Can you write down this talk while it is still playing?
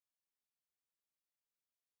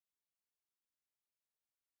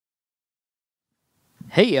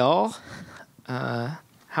Hey y'all,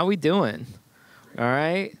 how we doing? All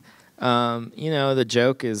right. The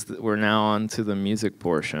joke is that we're now on to the music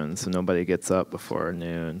portion, so nobody gets up before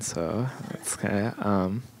noon. So that's okay.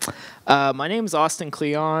 My name is Austin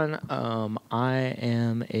Kleon. I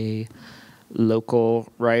am a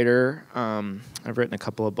local writer. I've written a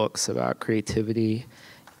couple of books about creativity,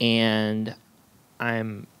 and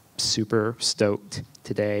I'm super stoked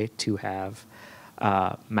today to have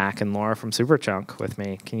Mac and Laura from Superchunk with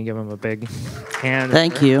me. Can you give them a big hand?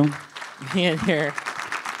 Thank you. Being here.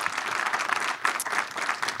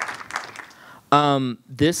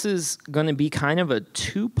 This is going to be kind of a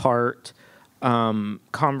two-part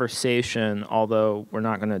conversation, although we're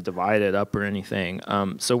not going to divide it up or anything.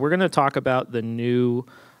 So we're going to talk about the new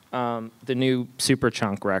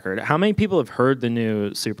Superchunk record. How many people have heard the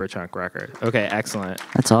new Superchunk record? Okay, excellent.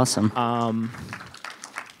 That's awesome.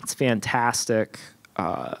 It's fantastic.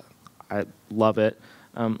 I love it.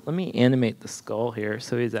 Let me animate the skull here.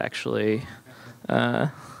 So he's actually,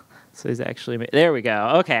 there we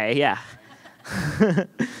go. Okay, yeah.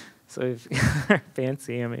 So we've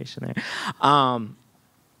fancy animation there. And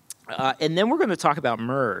then we're going to talk about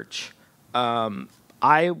merge.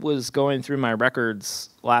 I was going through my records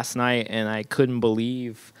last night, and I couldn't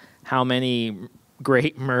believe how many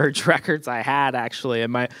great merge records I had, actually.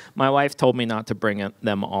 And my wife told me not to bring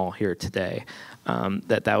them all here today,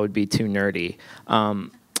 that would be too nerdy.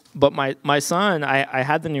 But my son, I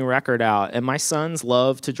had the new record out, and my sons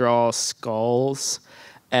love to draw skulls,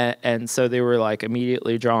 and so they were like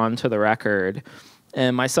immediately drawn to the record.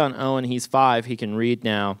 And my son Owen, he's 5, he can read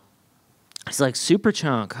now. He's like,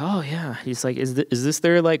 Superchunk, oh yeah. He's like, is this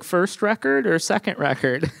their like first record or second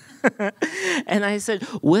record? And I said,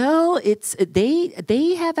 well,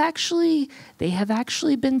 they have actually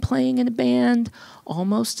been playing in a band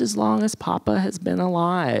almost as long as Papa has been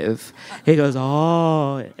alive. He goes,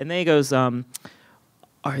 oh, and then he goes, are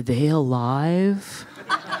they alive?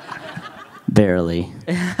 Barely.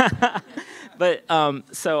 But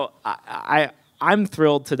so I'm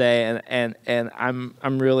thrilled today, and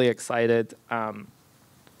I'm really excited.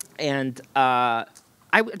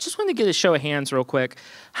 I just want to get a show of hands real quick.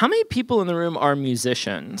 How many people in the room are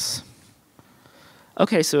musicians?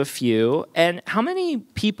 Okay, so a few. And how many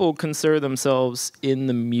people consider themselves in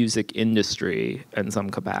the music industry in some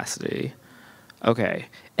capacity? Okay.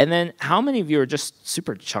 And then how many of you are just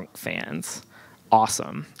Superchunk fans?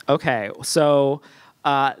 Awesome. Okay, so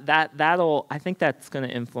I think that's going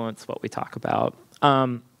to influence what we talk about.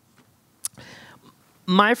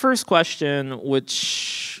 My first question,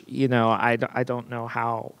 which, I don't know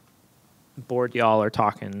how bored y'all are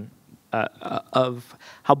talking, of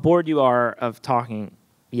how bored you are of talking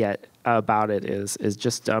yet about it is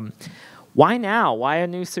just, why now? Why a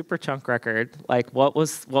new Superchunk record? Like, what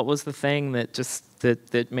was the thing that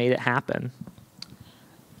that made it happen?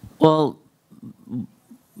 Well,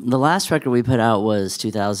 the last record we put out was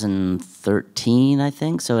 2013, I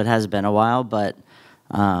think, so it has been a while, but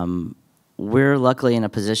we're luckily in a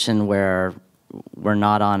position where we're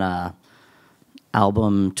not on a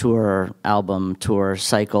album tour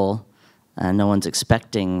cycle, and no one's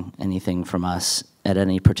expecting anything from us at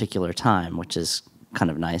any particular time, which is kind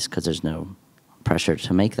of nice because there's no pressure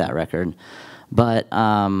to make that record. But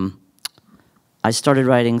I started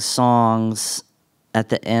writing songs at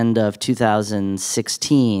the end of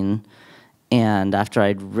 2016, and after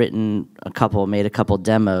I'd made a couple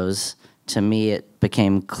demos, to me it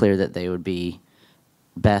became clear that they would be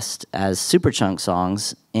best as Superchunk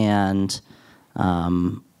songs, and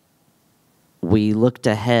we looked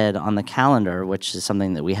ahead on the calendar, which is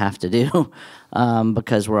something that we have to do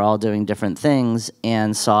because we're all doing different things,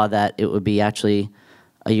 and saw that it would be actually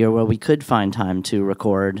a year where we could find time to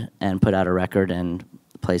record and put out a record and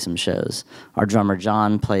play some shows. Our drummer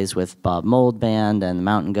John plays with Bob Mould Band and the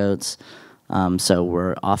Mountain Goats, so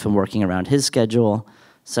we're often working around his schedule.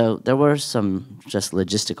 So there were some just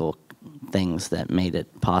logistical things that made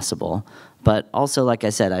it possible. But also, like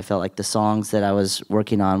I said, I felt like the songs that I was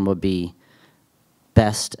working on would be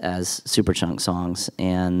best as Superchunk songs,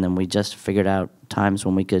 and then we just figured out times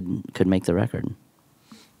when we could make the record.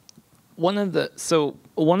 One of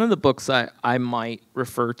the books I might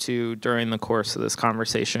refer to during the course of this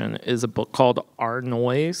conversation is a book called Our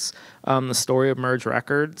Noise, The Story of Merge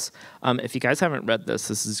Records. If you guys haven't read this,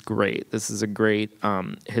 this is great. This is a great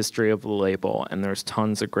history of the label, and there's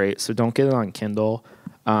tons of great, so don't get it on Kindle.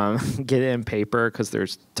 Get it in paper because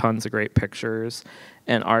there's tons of great pictures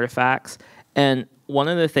and artifacts. And one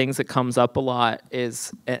of the things that comes up a lot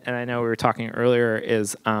is, and I know we were talking earlier,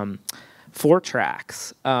 is 4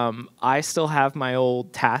 tracks. I still have my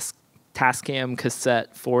old Tascam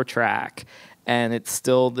cassette 4-track, and it's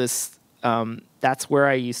still this. That's where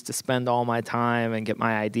I used to spend all my time and get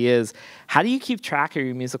my ideas. How do you keep track of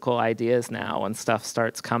your musical ideas now when stuff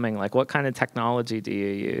starts coming? Like, what kind of technology do you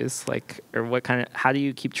use? Like, or how do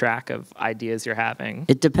you keep track of ideas you're having?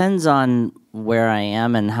 It depends on where I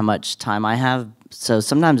am and how much time I have. So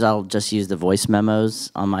sometimes I'll just use the voice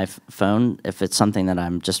memos on my phone if it's something that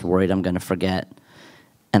I'm just worried I'm going to forget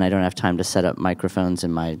and I don't have time to set up microphones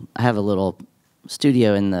I have a little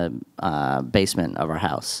studio in the basement of our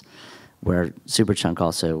house where Superchunk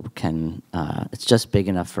also can, it's just big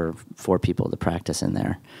enough for 4 people to practice in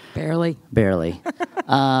there. Barely. Barely.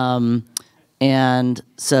 And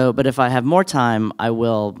so, but if I have more time, I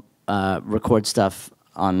will record stuff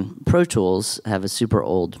on Pro Tools, have a super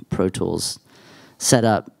old Pro Tools set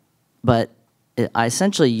up, but I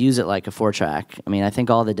essentially use it like a 4-track. I mean, I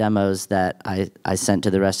think all the demos that I sent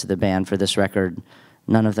to the rest of the band for this record,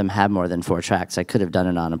 none of them had more than 4 tracks. I could have done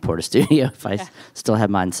it on a Portastudio if I still had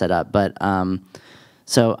mine set up. But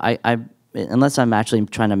so I unless I'm actually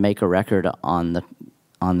trying to make a record on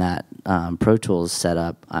that Pro Tools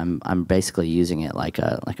setup, I'm basically using it like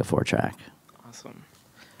a 4-track. Awesome.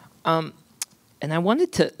 And I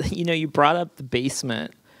wanted to, you brought up the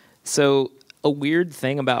basement. So a weird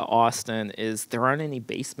thing about Austin is there aren't any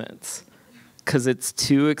basements, because it's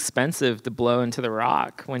too expensive to blow into the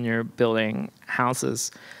rock when you're building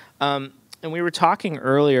houses. And we were talking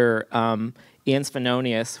earlier, Ian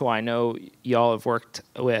Svenonius, who I know y'all have worked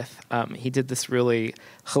with, he did this really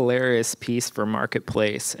hilarious piece for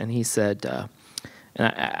Marketplace, and he said,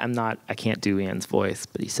 and I can't do Ian's voice,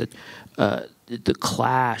 but he said, the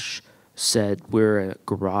Clash said we're a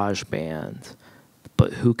garage band,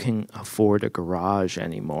 but who can afford a garage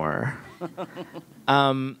anymore?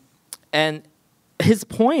 And his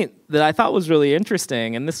point that I thought was really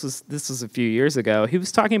interesting, and this was a few years ago, he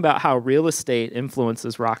was talking about how real estate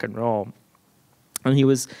influences rock and roll. And he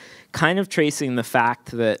was kind of tracing the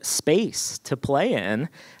fact that space to play in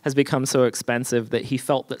has become so expensive that he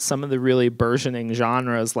felt that some of the really burgeoning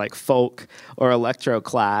genres like folk or electro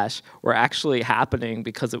clash were actually happening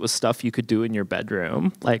because it was stuff you could do in your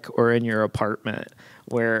bedroom, or in your apartment,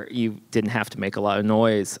 where you didn't have to make a lot of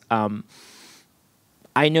noise.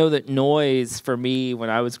 I know that noise, for me, when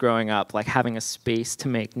I was growing up, having a space to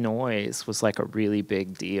make noise was a really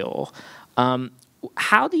big deal.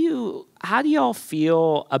 How do y'all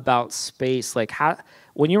feel about space?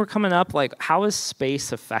 When you were coming up, how has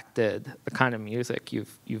space affected the kind of music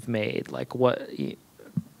you've made?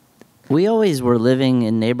 We always were living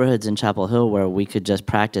in neighborhoods in Chapel Hill where we could just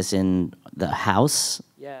practice in the house.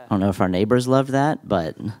 Yeah. I don't know if our neighbors loved that,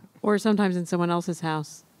 but... Or sometimes in someone else's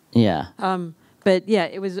house. Yeah. But yeah,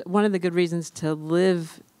 it was one of the good reasons to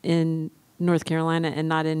live in North Carolina and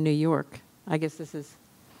not in New York. I guess this is,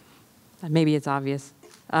 maybe it's obvious.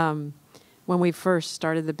 When we first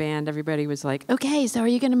started the band, everybody was like, okay, so are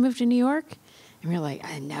you going to move to New York? And we were like,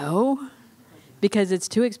 no, because it's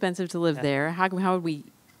too expensive to live there. How would we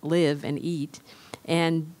live and eat?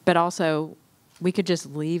 But also, we could just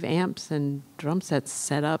leave amps and drum sets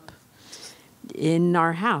set up in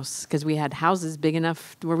our house, because we had houses big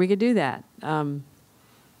enough where we could do that.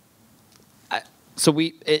 So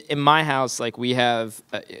in my house, we have,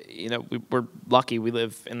 we're lucky. We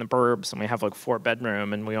live in the burbs, and we have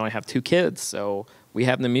 4-bedroom, and we only have 2 kids. So we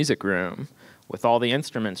have the music room with all the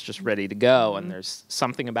instruments just ready to go. And there's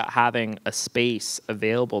something about having a space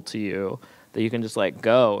available to you that you can just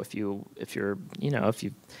go if you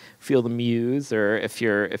feel the muse, or if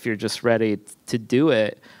you're just ready to do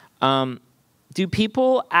it. Do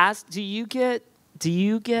people ask? Do you get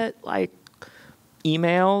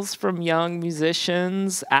emails from young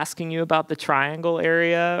musicians asking you about the Triangle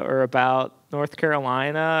area or about North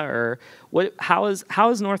Carolina, or what? How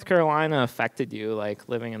has North Carolina affected you,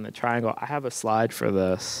 living in the Triangle? I have a slide for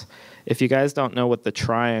this. If you guys don't know what the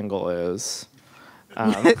Triangle is,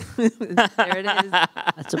 there it is.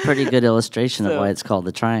 That's a pretty good illustration of why it's called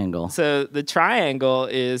the Triangle. So the Triangle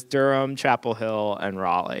is Durham, Chapel Hill, and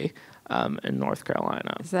Raleigh. In North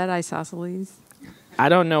Carolina. Is that isosceles? I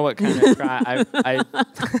don't know what kind of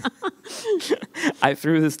I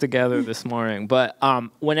threw this together this morning, but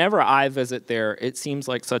whenever I visit there, it seems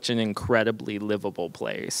like such an incredibly livable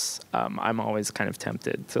place. I'm always kind of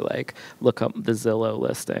tempted to look up the Zillow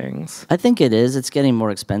listings. I think it is. It's getting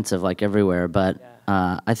more expensive everywhere, but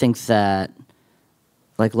I think that,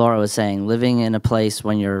 like Laura was saying, living in a place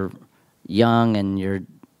when you're young and you're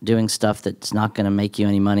doing stuff that's not going to make you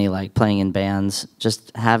any money, like playing in bands,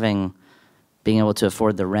 just being able to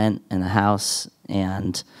afford the rent in the house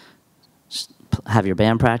and have your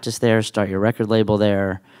band practice there, start your record label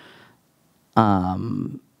there,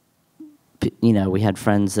 we had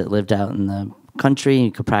friends that lived out in the country.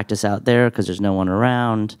 You could practice out there because there's no one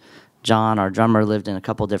around. John, our drummer, lived in a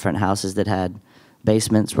couple different houses that had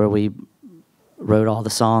basements where we wrote all the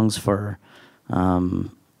songs for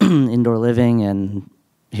indoor living, and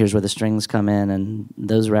Here's Where the Strings Come In, and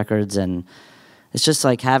those records. And it's just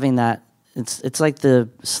like having that. It's like the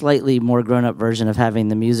slightly more grown-up version of having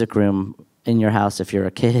the music room in your house if you're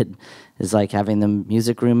a kid. Is like having the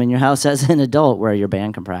music room in your house as an adult where your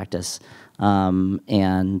band can practice,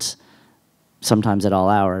 and sometimes at all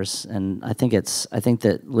hours. And I think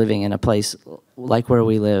that living in a place like where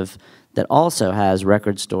we live that also has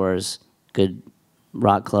record stores, good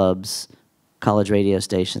rock clubs, college radio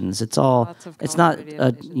stations. It's not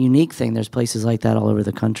a unique thing. There's places like that all over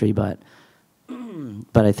the country, but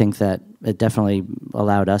I think that it definitely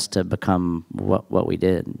allowed us to become what we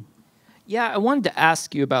did. Yeah, I wanted to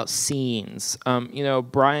ask you about scenes.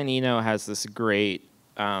 Brian Eno has this great,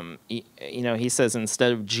 he says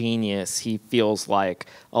instead of genius, he feels like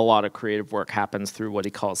a lot of creative work happens through what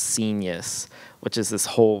he calls scenius, which is this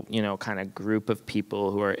whole, kind of group of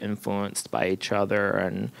people who are influenced by each other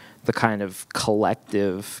and the kind of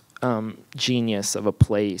collective genius of a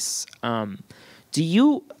place. How do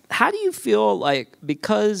you feel like,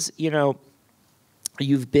 because,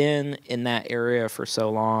 you've been in that area for so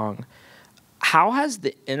long, how has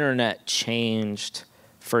the internet changed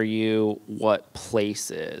for you what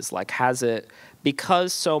place is? Like, has it,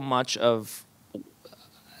 because so much of,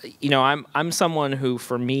 I'm someone who,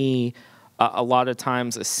 for me, a lot of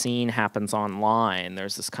times a scene happens online.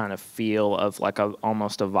 There's this kind of feel of like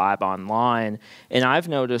almost a vibe online. And I've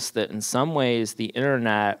noticed that in some ways the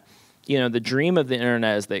internet, the dream of the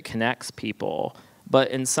internet is that it connects people.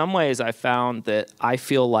 But in some ways I found that I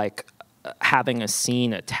feel like having a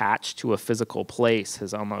scene attached to a physical place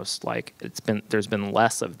has almost like there's been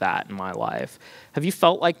less of that in my life. Have you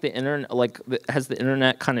felt like the internet, has the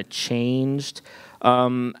internet kind of changed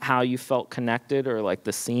how you felt connected, or like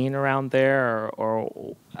the scene around there,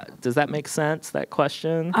 or does that make sense, that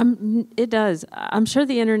question? It does. I'm sure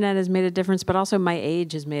the internet has made a difference, but also my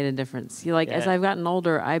age has made a difference. As I've gotten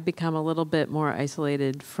older, I've become a little bit more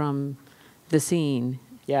isolated from the scene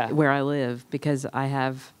where I live, because I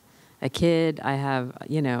have a kid, I have,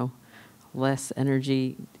 less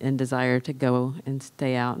energy and desire to go and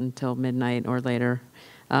stay out until midnight or later.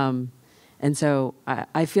 And so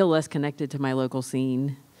I feel less connected to my local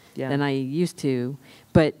scene than I used to.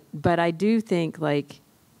 But I do think, the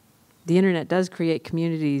internet does create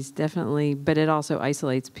communities, definitely, but it also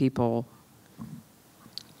isolates people.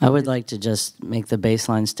 I would like to just make the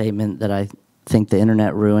baseline statement that I think the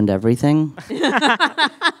internet ruined everything.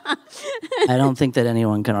 I don't think that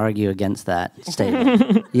anyone can argue against that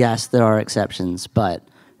statement. Yes, there are exceptions, but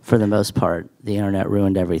for the most part, the internet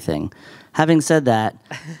ruined everything. Having said that,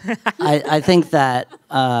 I think that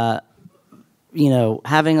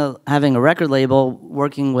having a record label,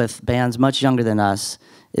 working with bands much younger than us,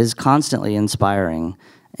 is constantly inspiring.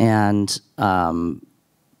 And when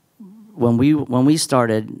we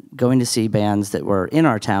started going to see bands that were in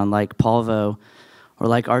our town, like Polvo or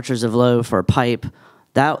like Archers of Loaf or Pipe,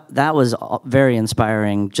 that was very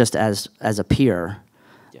inspiring just as a peer,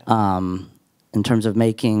 in terms of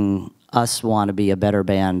making us want to be a better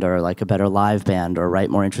band, or like a better live band, or write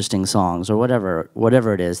more interesting songs, or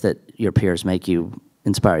whatever it is that your peers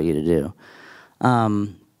inspire you to do.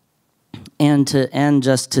 And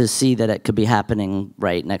just to see that it could be happening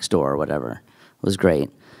right next door or whatever was great.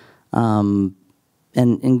 And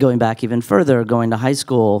going back even further, going to high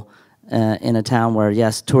school in a town where,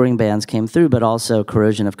 yes, touring bands came through, but also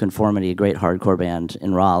Corrosion of Conformity, a great hardcore band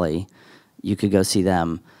in Raleigh, you could go see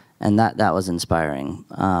them, and that was inspiring.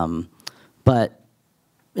 But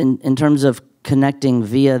in terms of connecting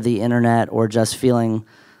via the internet, or just feeling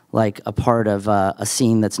like a part of a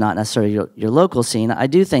scene that's not necessarily your local scene, I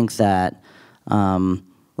do think that,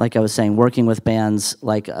 like I was saying, working with bands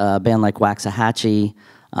like a band like Waxahachie,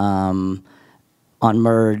 on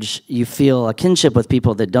Merge, you feel a kinship with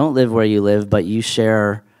people that don't live where you live, but you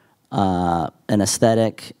share an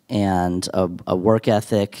aesthetic and a work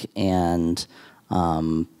ethic and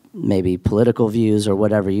maybe political views or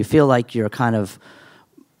whatever. You feel like you're kind of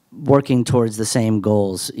working towards the same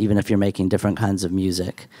goals, even if you're making different kinds of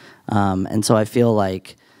music. And so I feel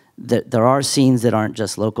like there are scenes that aren't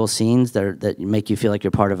just local scenes that make you feel like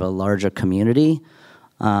you're part of a larger community.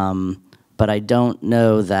 But I don't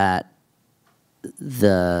know that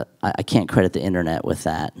I can't credit the internet with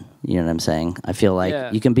that. You know what I'm saying? I feel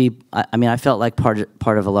like you can be. I felt like part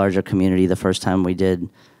of a larger community the first time we did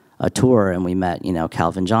a tour and we met,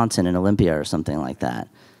 Calvin Johnson in Olympia or something like that.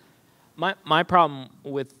 my problem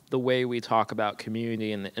with the way we talk about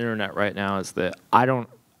community and the internet right now is that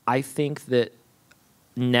I think that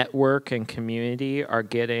network and community are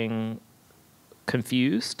getting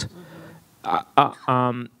confused.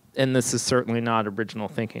 And this is certainly not original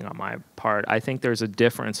thinking on my part. I think there's a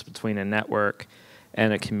difference between a network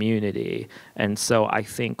and a community. And so I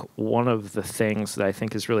think one of the things that I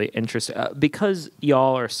think is really interesting, because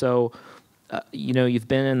y'all are so, you've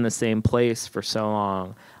been in the same place for so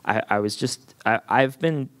long, I've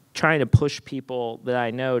been trying to push people that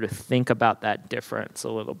I know to think about that difference a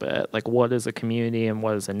little bit. Like, what is a community and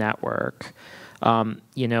what is a network?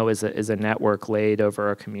 Is a network laid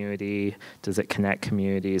over a community? Does it connect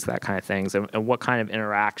communities? That kind of things. And what kind of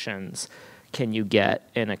interactions can you get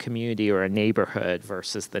in a community or a neighborhood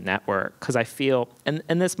versus the network? Because I feel, and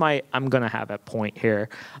this might, I'm going to have a point here.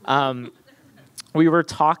 We were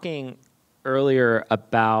talking earlier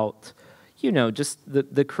about, just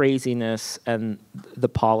the craziness and the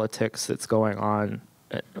politics that's going on,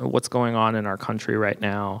 what's going on in our country right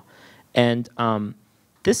now. And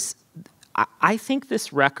I think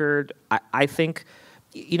this record, I think,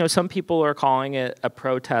 some people are calling it a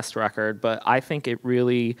protest record, but I think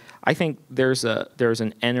there's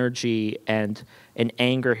an energy and an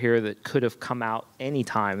anger here that could have come out any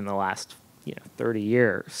time in the last 30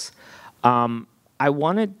 years. I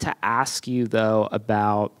wanted to ask you, though,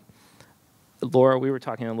 about, Laura, we were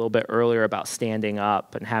talking a little bit earlier about standing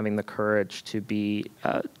up and having the courage to be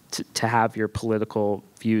to have your political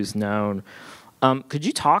views known. Could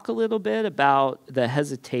you talk a little bit about the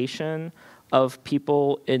hesitation of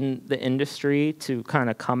people in the industry to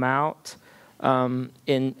kind of come out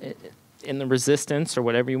in the resistance, or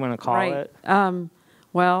whatever you want to call it?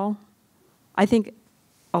 Well, I think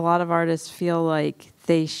a lot of artists feel like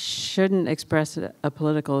they shouldn't express a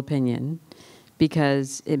political opinion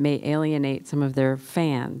because it may alienate some of their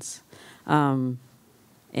fans. And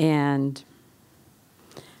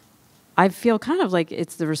I feel kind of like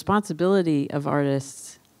it's the responsibility of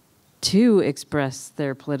artists to express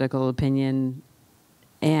their political opinion,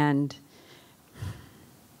 and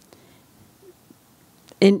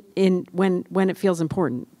when it feels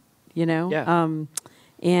important, Yeah.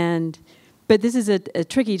 But this is a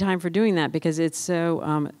tricky time for doing that because it's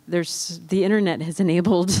so the internet has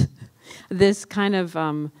enabled this kind of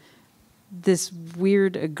this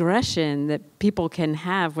weird aggression that people can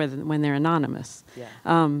have when they're anonymous. Yeah.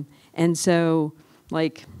 And so,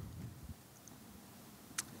 like,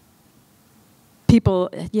 people,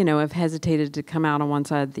 have hesitated to come out on one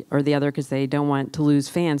side or the other because they don't want to lose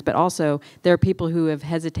fans. But also, there are people who have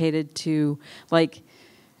hesitated to, like,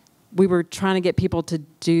 we were trying to get people to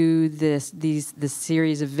do this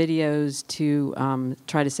series of videos to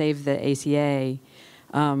try to save the ACA,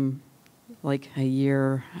 like a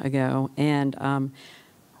year ago, and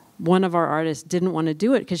one of our artists didn't want to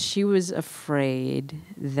do it because she was afraid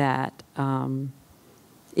that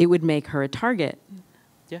it would make her a target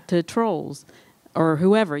to trolls or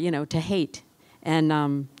whoever, to hate. And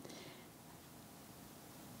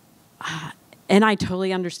I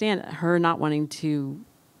totally understand her not wanting to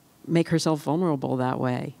make herself vulnerable that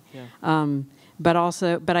way. Yeah. But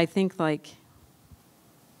I think, like,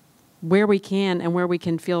 where we can and where we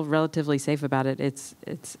can feel relatively safe about it, it's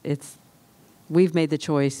we've made the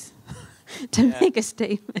choice to make a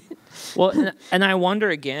statement. Well, and I wonder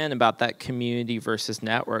again about that community versus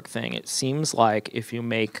network thing. It seems like if you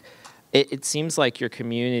make, it seems like your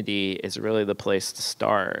community is really the place to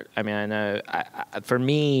start. I mean, I know for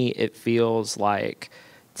me, it feels like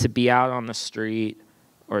to be out on the street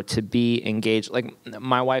or to be engaged. Like,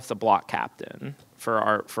 my wife's a block captain for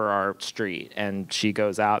our street, and she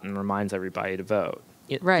goes out and reminds everybody to vote.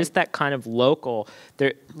 Right. Just that kind of local.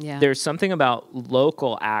 There's something about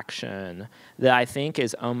local action that I think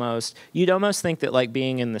is almost. You'd almost think that, like,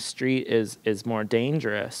 being in the street is more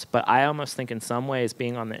dangerous, but I almost think in some ways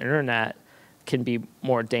being on the internet can be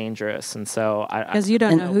more dangerous. And so because you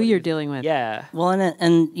don't know who you're dealing with. Yeah. Well,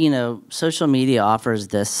 and social media offers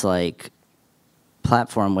this, like,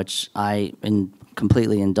 platform which I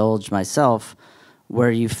completely indulge myself,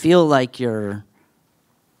 where you feel like you're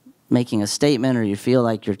making a statement or you feel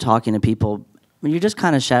like you're talking to people, you're just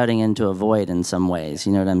kind of shouting into a void in some ways,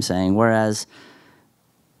 you know what I'm saying? Whereas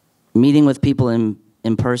meeting with people in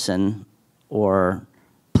person, or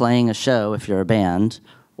playing a show if you're a band,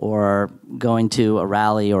 or going to a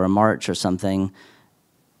rally or a march or something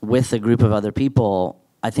with a group of other people,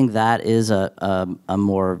 I think that is a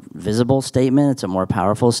more visible statement. It's a more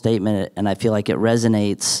powerful statement, and I feel like it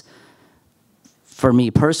resonates. For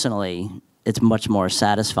me personally, it's much more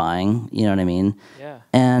satisfying, you know what I mean? Yeah.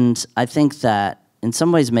 And I think that in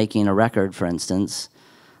some ways making a record, for instance,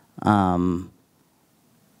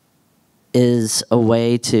 is a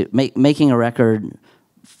way to making a record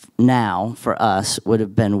now for us would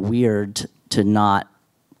have been weird to not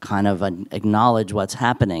kind of acknowledge what's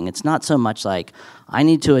happening. It's not so much like, I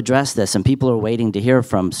need to address this, and people are waiting to hear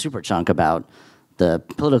from Superchunk about the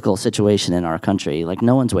political situation in our country. Like,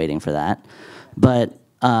 no one's waiting for that. But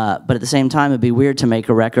at the same time, it'd be weird to make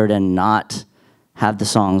a record and not have the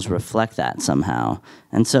songs reflect that somehow.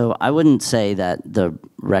 And so I wouldn't say that the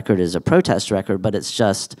record is a protest record, but it's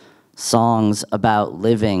just songs about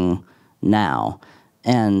living now.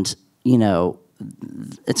 And, you know,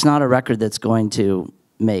 it's not a record that's going to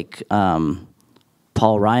make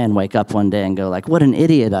Paul Ryan wake up one day and go like, what an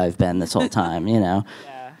idiot I've been this whole time, you know?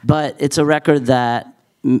 Yeah. But it's a record that,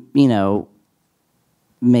 you know,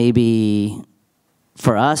 maybe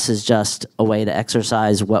for us is just a way to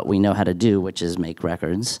exercise what we know how to do, which is make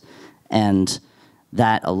records. And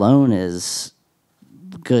that alone is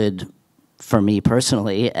good for me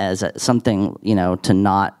personally as something, you know, to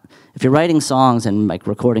not, if you're writing songs and like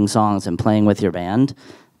recording songs and playing with your band,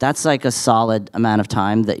 that's like a solid amount of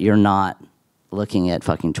time that you're not looking at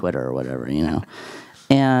fucking Twitter or whatever, you know?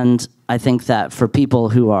 And I think that for people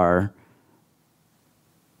who are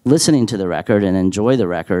listening to the record and enjoy the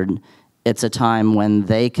record, it's a time when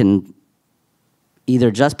they can either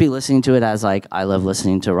just be listening to it as like, I love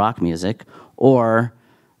listening to rock music, or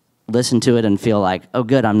listen to it and feel like, oh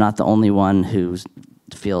good, I'm not the only one who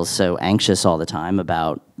feels so anxious all the time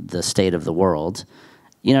about the state of the world.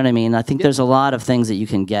 You know what I mean? I think there's a lot of things that you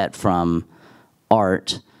can get from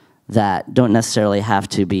art that don't necessarily have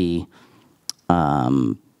to be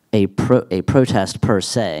a protest per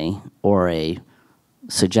se, or a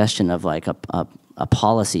suggestion of like a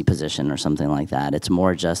policy position or something like that. It's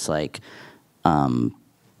more just like,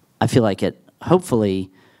 I feel like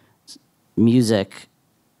hopefully music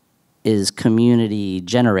is community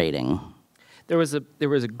generating. There was a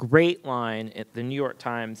great line. The New York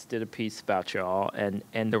Times did a piece about y'all, and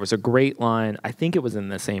there was a great line. I think it was in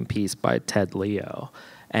the same piece by Ted Leo,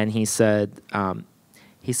 and he said,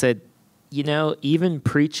 you know, even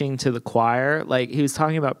preaching to the choir, like he was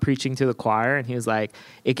talking about preaching to the choir, and he was like,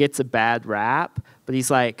 it gets a bad rap, but he's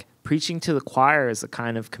like, preaching to the choir is a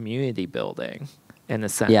kind of community building, in a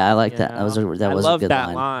sense. Yeah, I like that. Know? That was a good line. I love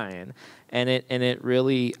that line. And it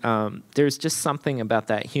really, there's just something about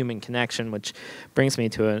that human connection, which brings me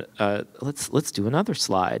to let's do another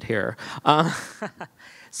slide here.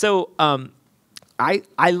 So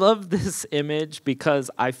I love this image because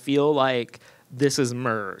I feel like this is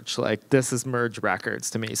Merge, like this is Merge Records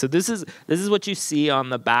to me. So this is what you see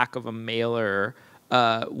on the back of a mailer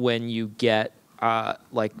when you get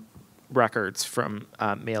like records from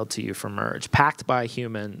mailed to you from Merge, packed by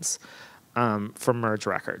humans. From Merge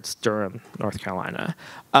Records, Durham, North Carolina.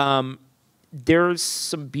 There's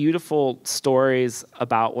some beautiful stories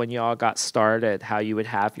about when y'all got started, how you would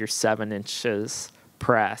have your 7 inches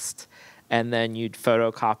pressed, and then you'd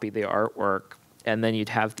photocopy the artwork, and then you'd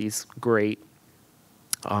have these great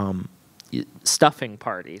stuffing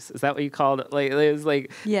parties. Is that what you called it? Like it was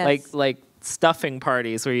like, yes. like stuffing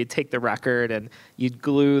parties where you'd take the record and you'd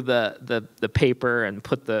glue the paper and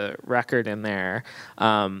put the record in there.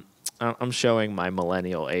 I'm showing my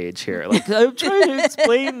millennial age here. Like, I'm trying to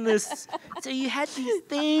explain this. So you had these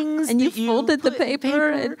things, and you folded the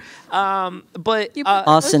paper. But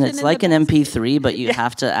Austin, it's like an MP3, but you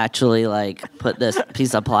have to actually like put this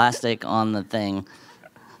piece of plastic on the thing.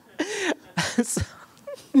 So,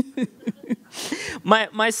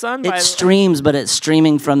 my son. It streams, but it's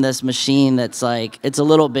streaming from this machine that's like, it's a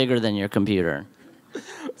little bigger than your computer.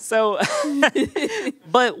 So,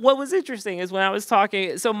 but what was interesting is when I was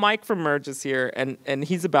talking, so Mike from Merge is here, and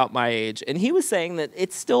he's about my age, and he was saying that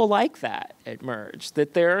it's still like that at Merge,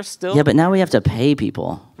 that there are still... Yeah, but now we have to pay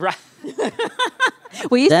people. Right.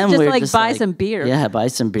 We used to just buy some beer. Yeah, buy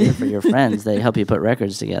some beer for your friends. They help you put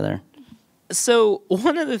records together. So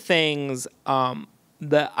one of the things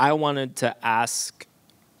that I wanted to ask,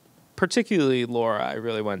 particularly Laura, I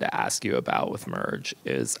really wanted to ask you about with Merge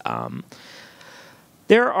is...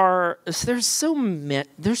 There's so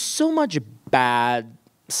much bad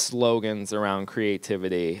slogans around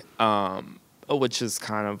creativity, which is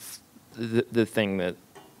kind of the thing that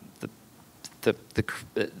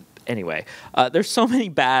anyway. There's so many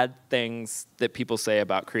bad things that people say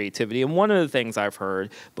about creativity, and one of the things I've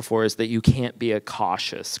heard before is that you can't be a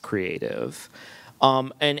cautious creative.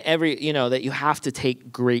 And that you have to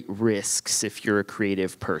take great risks if you're a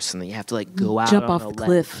creative person. That you have to like go out jump on off a the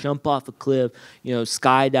cliff,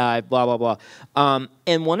 skydive, blah blah blah.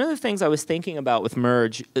 And one of the things I was thinking about with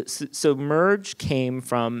Merge, so Merge came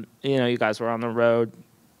from you guys were on the road,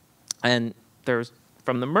 and there's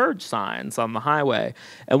the merge signs on the highway.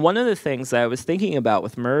 And one of the things that I was thinking about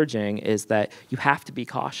with merging is that you have to be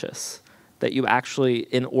cautious. That you actually,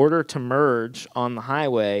 in order to merge on the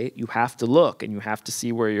highway, you have to look and you have to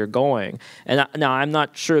see where you're going. And now I'm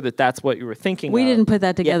not sure that that's what you were thinking. We didn't put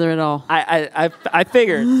that together at all. I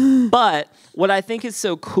figured. But what I think is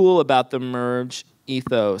so cool about the merge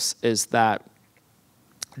ethos is that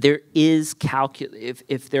there is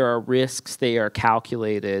if there are risks, they are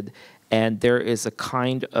calculated, and there is a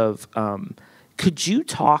kind of. Could you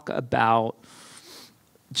talk about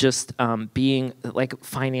just being like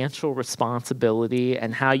financial responsibility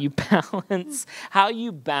and how you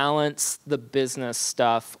balance the business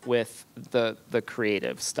stuff with the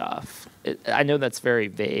creative stuff? I know that's very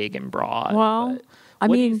vague and broad. Well, but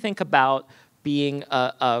what do you think about being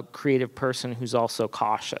a creative person who's also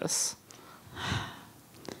cautious?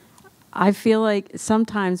 I feel like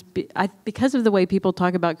sometimes because of the way people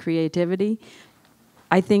talk about creativity,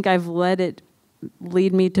 I think I've let it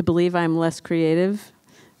lead me to believe I'm less creative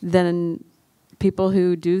than people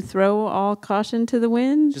who do throw all caution to the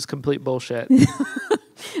wind. Just complete bullshit.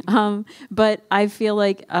 But I feel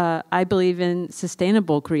like I believe in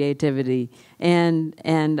sustainable creativity, and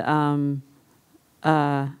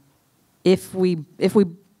if we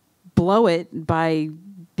blow it by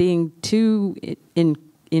being too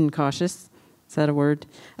incautious, is that a word?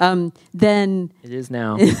 Then it is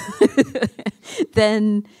now.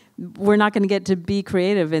 Then we're not going to get to be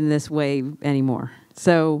creative in this way anymore.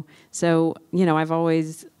 So I've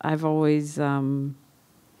always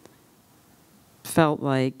felt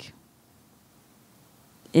like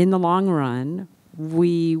in the long run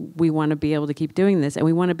we want to be able to keep doing this, and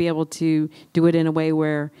we want to be able to do it in a way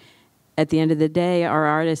where at the end of the day our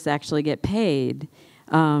artists actually get paid,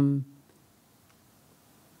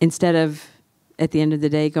 instead of at the end of the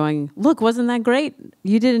day going, look, wasn't that great?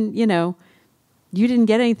 You didn't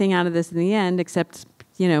get anything out of this in the end, except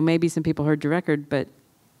maybe some people heard your record, but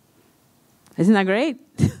isn't that great?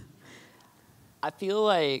 I feel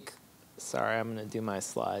like, sorry, I'm going to do my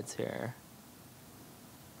slides here.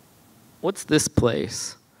 What's this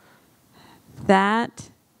place?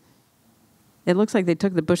 It looks like they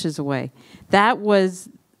took the bushes away. That was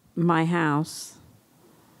my house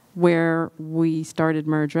where we started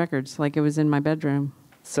Merge Records, like it was in my bedroom.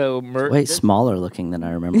 So way smaller looking than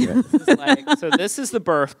I remember it. So this is the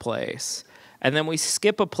birthplace. And then we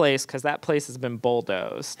skip a place because that place has been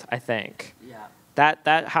bulldozed, I think. Yeah.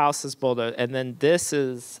 That house is bulldozed. And then this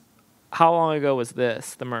is, how long ago was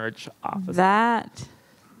this, the Merge office?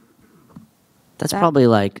 That's probably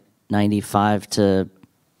like 95 to,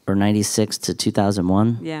 or 96 to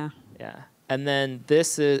 2001. Yeah. Yeah. And then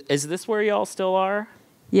this is this where y'all still are?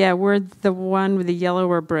 Yeah, we're the one with the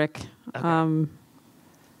yellower brick. Okay.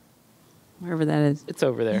 Wherever that is. It's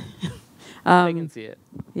over there. I can see it.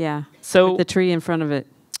 Yeah. So with the tree in front of it.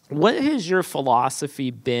 What has your philosophy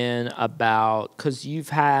been about, because you've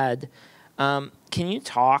had, can you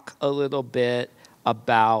talk a little bit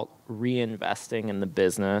about reinvesting in the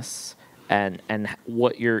business and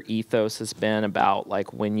what your ethos has been about,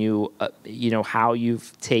 like when you, how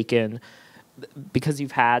you've taken, because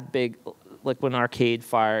you've had big, like when Arcade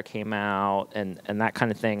Fire came out and that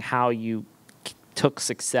kind of thing, how you took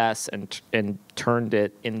success and turned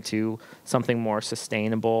it into something more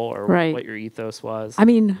sustainable, or right. What your ethos was? I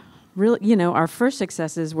mean, really, our first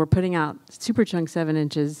successes were putting out Superchunk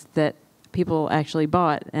 7-inches that people actually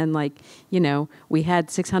bought. And we had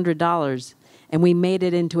 $600 and we made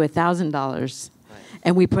it into $1,000. Right.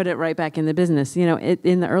 And we put it right back in the business.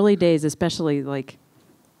 In the early days, especially,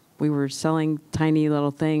 we were selling tiny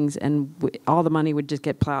little things and all the money would just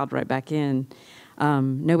get plowed right back in.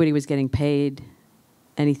 Nobody was getting paid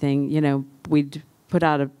anything. We'd put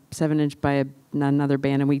out a 7-inch by another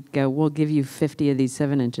band and we'd go, we'll give you 50 of these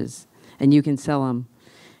 7-inches and you can sell them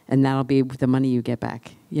and that'll be the money you get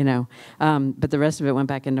back, But the rest of it went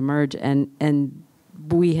back into Merge, and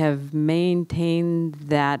we have maintained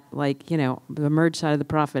that, the Merge side of the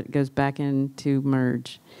profit goes back into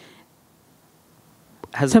Merge.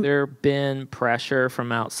 Has there been pressure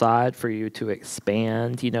from outside for you to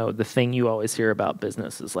expand? The thing you always hear about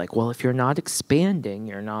business is like, well, if you're not expanding,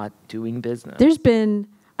 you're not doing business. There's been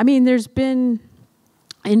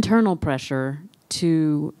internal pressure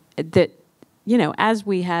to that, as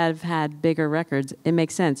we have had bigger records, it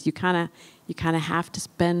makes sense. You kind of have to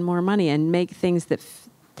spend more money and make things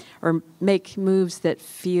or make moves that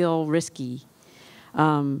feel risky.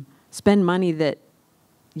 Spend money that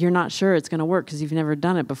you're not sure it's going to work because you've never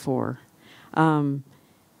done it before. So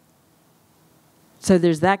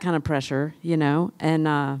there's that kind of pressure,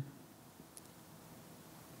 and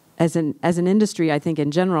as an industry, I think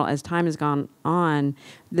in general, as time has gone on,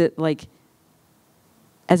 that like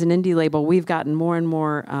as an indie label, we've gotten more and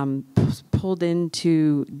more pulled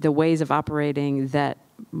into the ways of operating that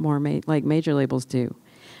more like major labels do,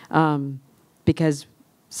 because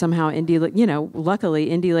somehow luckily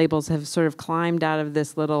indie labels have sort of climbed out of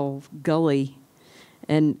this little gully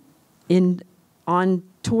and on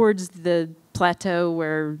towards the plateau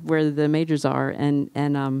where the majors are, and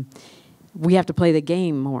we have to play the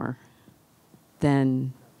game more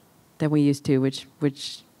than we used to, which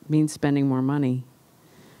means spending more money,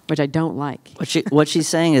 which I don't like. What she's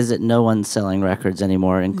saying is that no one's selling records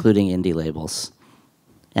anymore, including indie labels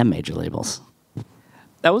and major labels.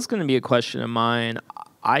 That was going to be a question of mine.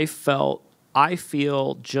 I feel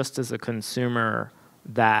just as a consumer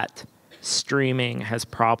that streaming has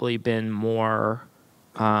probably been more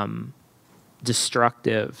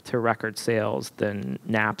destructive to record sales than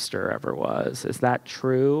Napster ever was. Is that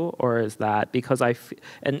true, or is that because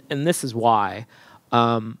and this is why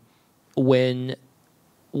when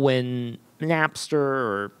Napster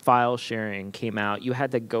or file sharing came out, you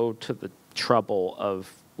had to go to the trouble of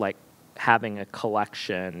like having a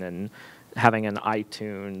collection and having an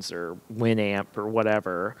iTunes or Winamp or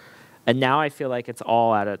whatever. And now I feel like it's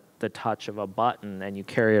all at the touch of a button, and you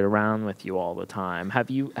carry it around with you all the time. Have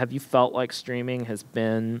you felt like streaming has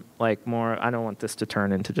been like more? I don't want this to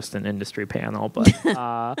turn into just an industry panel, but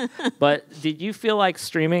but did you feel like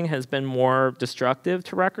streaming has been more destructive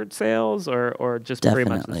to record sales, or just pretty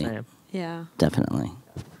much the same? Yeah, Definitely.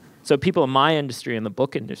 So people in my industry, in the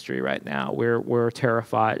book industry right now, we're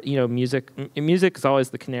terrified. Music is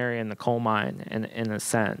always the canary in the coal mine, in a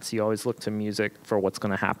sense. You always look to music for what's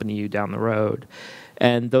going to happen to you down the road.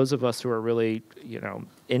 And those of us who are really,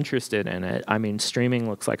 interested in it, I mean, streaming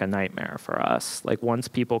looks like a nightmare for us. Like once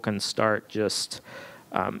people can start just,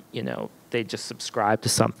 they just subscribe to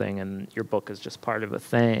something and your book is just part of a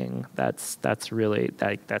thing. That's really,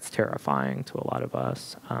 that's terrifying to a lot of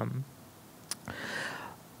us.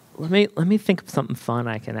 Let me think of something fun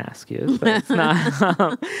I can ask you, but it's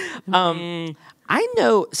not. I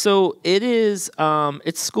know. So it is.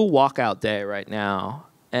 It's school walkout day right now,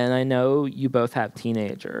 and I know you both have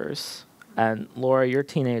teenagers. And Laura, your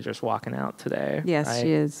teenager's walking out today. Yes, right?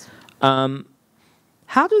 she is.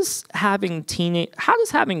 How does having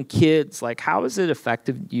kids, like, how has it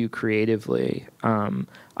affected you creatively?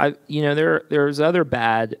 There's other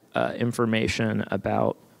bad information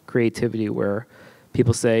about creativity where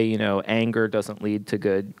people say, anger doesn't lead to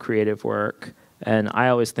good creative work. And I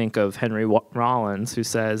always think of Henry Rollins, who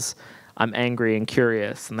says, I'm angry and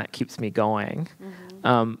curious, and that keeps me going.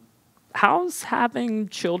 Mm-hmm. How's having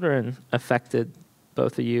children affected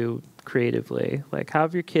both of you creatively? Like, how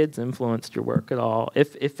have your kids influenced your work at all,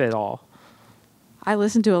 if at all? I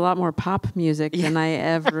listen to a lot more pop music than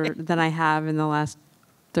I have in the last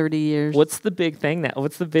 30 years. What's the big thing now?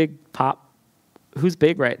 What's the big pop? Who's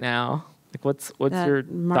big right now? Like, what's your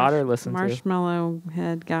daughter listen to? Marshmallow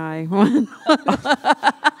Head guy.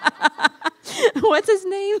 What's his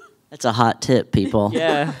name? That's a hot tip, people.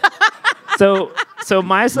 Yeah. So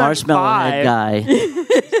my son's Marshmallow 5. Head guy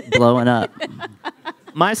blowing up.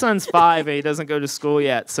 My son's 5 and he doesn't go to school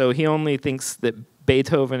yet, so he only thinks that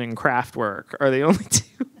Beethoven and Kraftwerk are the only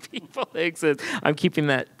two people that exist. I'm keeping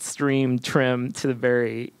that stream trimmed to the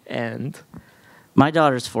very end. My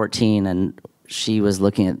daughter's 14, and she was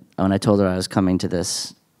looking at, when I told her I was coming to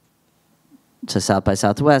South by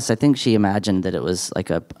Southwest, I think she imagined that it was like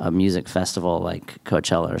a music festival like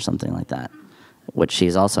Coachella or something like that, which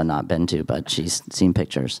she's also not been to, but she's seen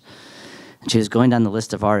pictures. And she was going down the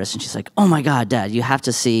list of artists, and she's like, oh my God, Dad, you have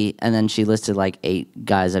to see, and then she listed like 8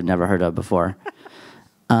 guys I've never heard of before.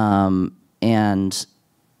 And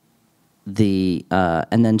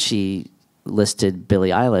then she listed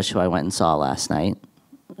Billie Eilish, who I went and saw last night,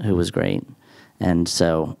 who was great. And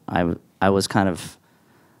so I was kind of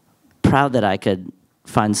proud that I could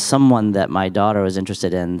find someone that my daughter was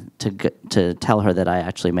interested in to tell her that I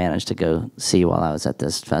actually managed to go see while I was at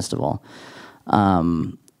this festival.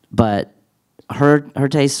 But her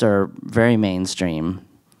tastes are very mainstream,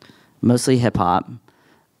 mostly hip hop,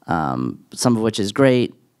 some of which is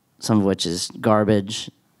great, some of which is garbage,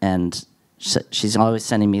 and she's always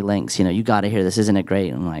sending me links. You got to hear this, isn't it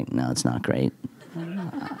great? I'm like, no, it's not great,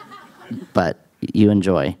 but you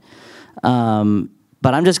enjoy.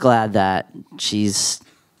 But I'm just glad that she's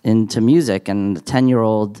into music, and the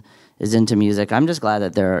 10-year-old is into music. I'm just glad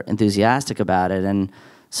that they're enthusiastic about it. And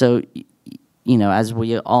so, as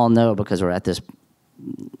we all know, because we're at this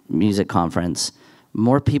music conference,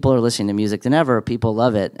 more people are listening to music than ever. People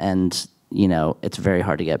love it, and, it's very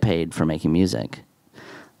hard to get paid for making music.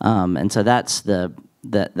 And so that's the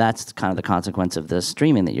that's kind of the consequence of the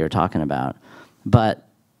streaming that you're talking about. But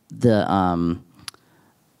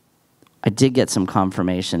I did get some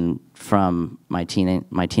confirmation from my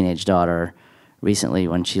teenage daughter recently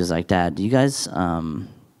when she was like, "Dad, do you guys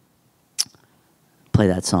play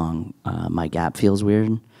that song, My Gap Feels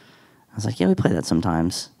Weird?" I was like, "Yeah, we play that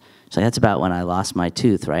sometimes." She's like, "That's about when I lost my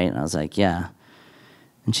tooth, right?" And I was like, "Yeah."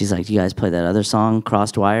 And she's like, "Do you guys play that other song,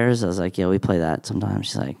 Crossed Wires?" I was like, "Yeah, we play that sometimes."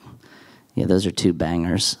 She's like, "Yeah, those are two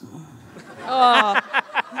bangers." Oh.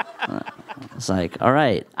 It's like, all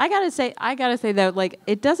right. I gotta say though, like,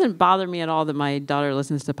 it doesn't bother me at all that my daughter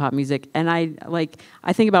listens to pop music, and I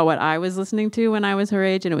think about what I was listening to when I was her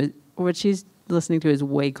age, and what she's listening to is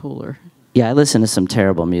way cooler. Yeah, I listened to some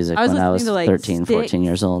terrible music when I was listening to, like, 13, 14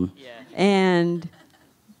 years old. Yeah. And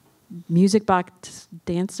Music Box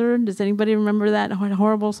Dancer. Does anybody remember that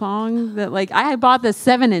horrible song? That, like, I bought the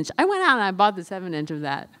 7-inch. I went out and I bought the 7-inch of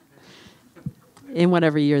that. In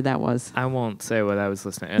whatever year that was. I won't say what I was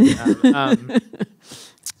listening to.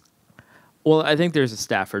 Well, I think there's a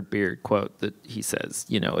Stafford Beard quote that he says,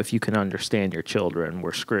 if you can understand your children,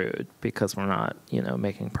 we're screwed because we're not,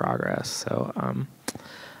 making progress. So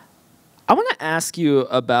I want to ask you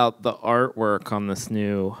about the artwork on this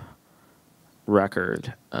new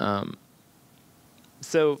record.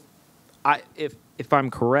 So if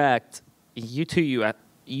I'm correct, you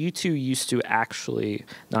two used to actually,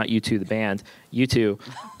 not U2 the band, U2,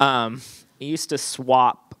 used to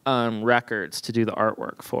swap records to do the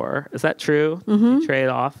artwork for. Is that true? Mm-hmm. You trade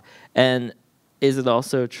off? And is it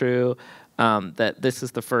also true that this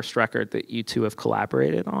is the first record that you two have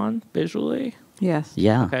collaborated on visually? Yes.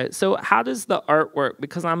 Yeah. Okay, so how does the artwork,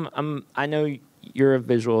 because I know you're a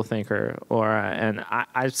visual thinker, Laura, and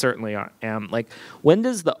I certainly am. Like, when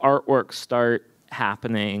does the artwork start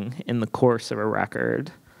happening in the course of a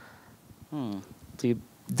record? Do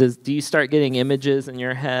you start getting images in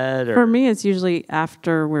your head? Or For me, it's usually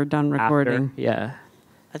after we're done recording. after? Yeah.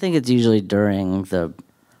 I think it's usually during the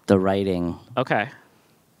writing, Okay.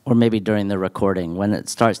 or maybe during the recording, when it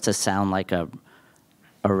starts to sound like a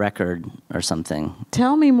record or something.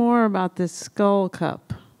 Tell me more about this skull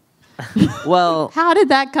cup. Well, How did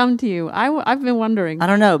that come to you? I've been wondering. I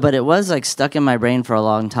don't know, but it was like stuck in my brain for a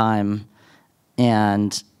long time,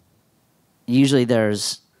 and usually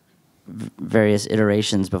there's various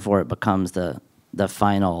iterations before it becomes the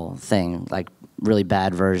final thing, like really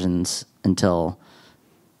bad versions until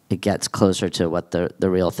it gets closer to what the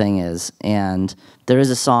real thing is. And there is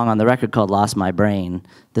a song on the record called Lost My Brain.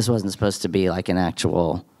 This wasn't supposed to be like an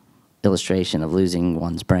actual illustration of losing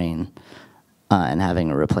one's brain and having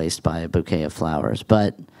it replaced by a bouquet of flowers.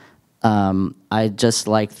 But I just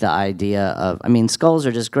like the idea of, skulls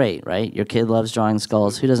are just great, right? Your kid loves drawing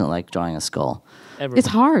skulls. Who doesn't like drawing a skull? It's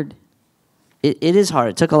hard. It is hard.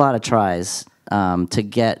 It took a lot of tries to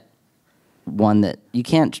get one that you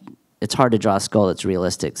can't. It's hard to draw a skull that's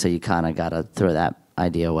realistic, so you kind of got to throw that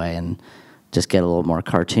idea away and just get a little more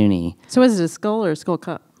cartoony. So is it a skull or a skull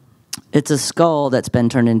cup? It's a skull that's been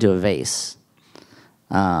turned into a vase.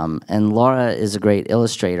 And Laura is a great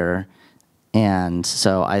illustrator, and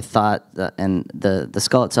so I thought that, and the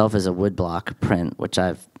skull itself is a woodblock print, which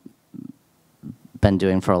I've been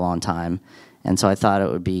doing for a long time, and so I thought it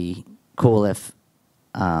would be cool if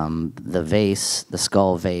the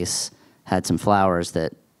skull vase, had some flowers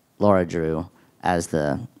that Laura drew as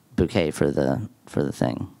the bouquet for the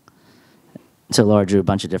thing. So Laura drew a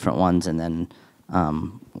bunch of different ones, and then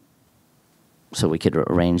so we could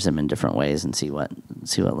arrange them in different ways and see what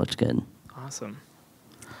looked good. Awesome.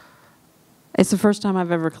 It's the first time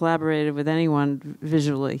I've ever collaborated with anyone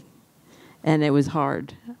visually, and it was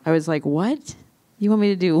hard. I was like, "What? You want me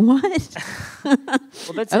to do what?"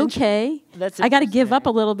 Well, that's okay. I got to give up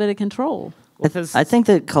a little bit of control. I think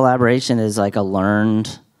that collaboration is like a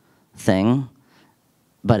learned thing,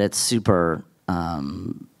 but it's super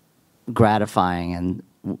gratifying, and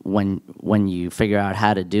when you figure out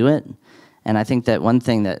how to do it. And I think that one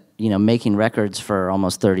thing that, making records for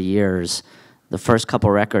almost 30 years, the first couple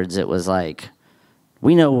records, it was like,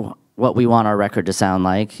 we know what we want our record to sound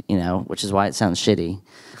like, which is why it sounds shitty.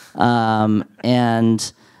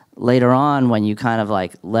 And later on, when you kind of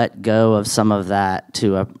like let go of some of that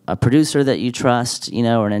to a producer that you trust,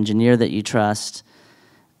 or an engineer that you trust,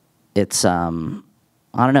 it's, I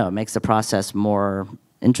don't know, it makes the process more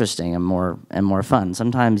interesting and more fun.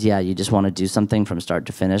 Sometimes, you just want to do something from start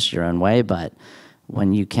to finish your own way, but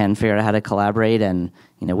when you can figure out how to collaborate, and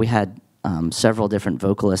we had several different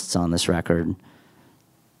vocalists on this record.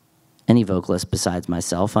 Any vocalist besides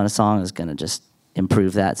myself on a song is going to just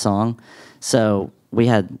improve that song. So we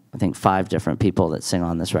had, I think, 5 different people that sing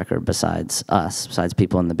on this record besides us, besides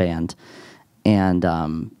people in the band.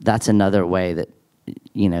 And that's another way that,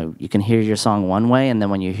 you know, you can hear your song one way, and then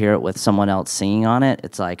when you hear it with someone else singing on it,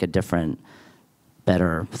 it's like a different,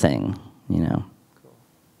 better thing, you know. Cool.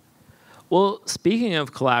 Well, speaking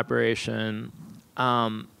of collaboration,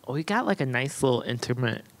 we got like a nice little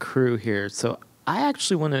intimate crew here. So I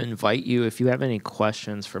actually want to invite you, if you have any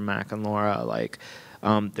questions for Mac and Laura. Like,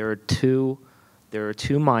 there are two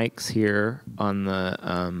mics here on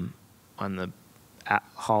the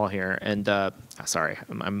hall here, and sorry,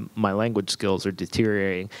 my language skills are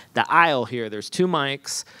deteriorating. The aisle here, there's 2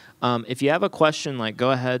 mics. If you have a question, like,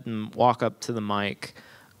 go ahead and walk up to the mic.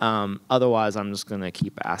 Otherwise, I'm just going to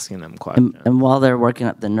keep asking them questions. And while they're working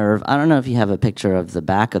up the nerve, I don't know if you have a picture of the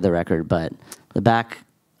back of the record, but the back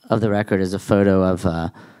of the record is a photo of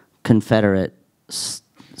a Confederate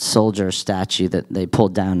soldier statue that they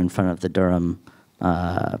pulled down in front of the Durham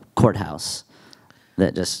courthouse.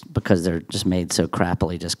 That just, because they're just made so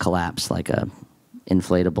crappily, just collapsed like a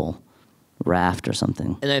inflatable raft or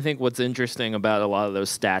something. And I think what's interesting about a lot of those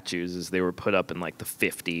statues is they were put up in like the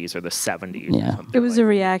 50s or the 70s. Yeah. Or something. It was like a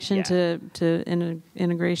reaction yeah. to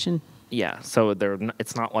integration. Yeah, so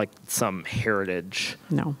it's not like some heritage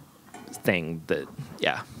No. thing that,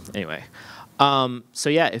 yeah, anyway. So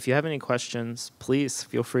yeah, if you have any questions, please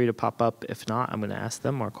feel free to pop up. If not, I'm going to ask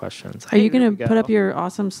them more questions. Are you going to put up your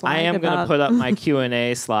awesome slide? I am going to put up my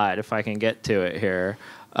Q&A slide if I can get to it here.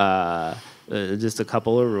 Just a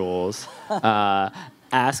couple of rules.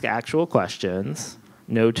 Ask actual questions.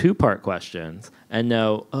 No 2-part questions. And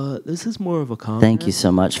no, this is more of a comment. Thank you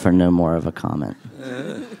so much for no more of a comment.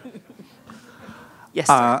 Yes,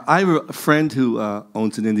 sir. I have a friend who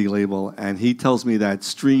owns an indie label, and he tells me that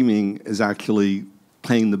streaming is actually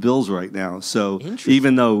paying the bills right now. So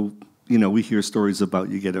even though, you know, we hear stories about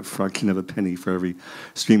you get a fraction of a penny for every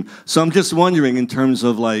stream. So I'm just wondering, in terms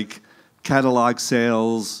of like catalog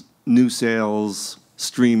sales, new sales,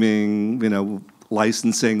 streaming, you know,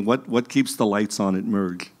 licensing, what keeps the lights on at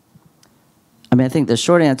Merge? I mean, I think the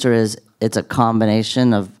short answer is it's a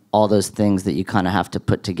combination of all those things that you kind of have to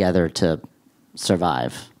put together to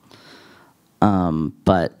survive.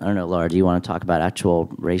 But I don't know, Laura, do you want to talk about actual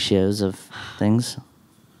ratios of things?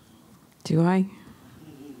 Do I?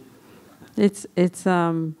 It's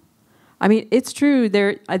I mean, it's true.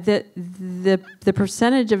 The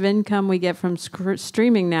percentage of income we get from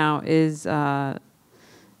streaming now is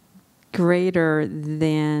greater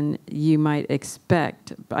than you might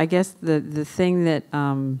expect. I guess the thing that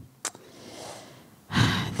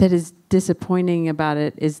that is disappointing about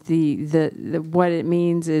it is the what it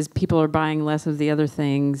means is people are buying less of the other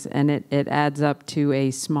things, and it adds up to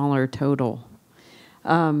a smaller total.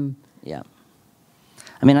 Yeah.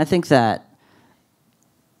 I mean, I think that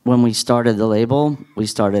when we started the label, we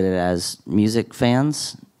started it as music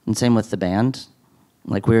fans, and same with the band.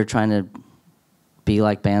 Like, we were trying to be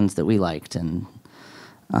like bands that we liked, and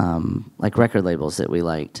like record labels that we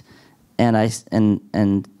liked. And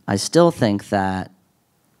I still think that,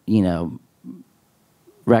 you know,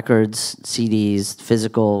 records, CDs,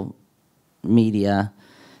 physical media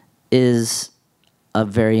is a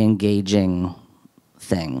very engaging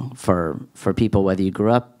thing for people, whether you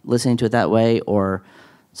grew up listening to it that way or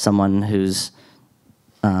someone who's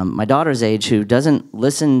my daughter's age who doesn't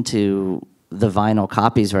listen to the vinyl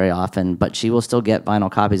copies very often, but she will still get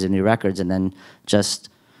vinyl copies of new records and then just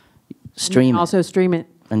stream also stream it.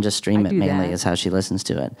 And just stream it mainly is how she listens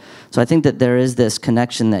to it. So I think that there is this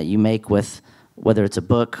connection that you make with whether it's a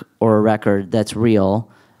book or a record that's real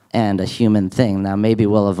and a human thing. Now, maybe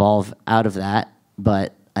we'll evolve out of that,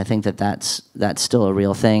 but I think that that's still a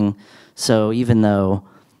real thing. So even though,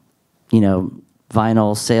 you know,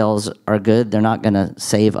 vinyl sales are good, they're not going to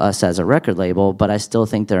save us as a record label, but I still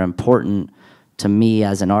think they're important to me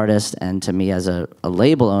as an artist and to me as a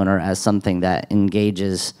label owner as something that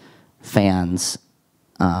engages fans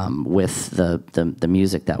with the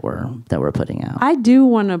music that we're putting out. I do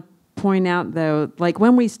want to point out, though, like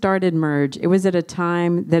when we started Merge, it was at a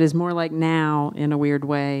time that is more like now in a weird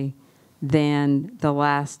way than the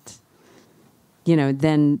last, you know,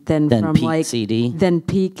 than from peak like CD. Than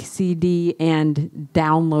peak CD and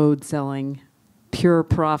download selling, pure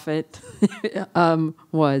profit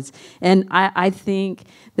was. And I think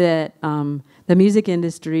that the music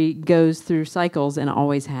industry goes through cycles and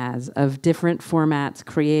always has of different formats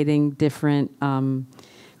creating different,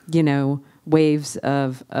 you know, waves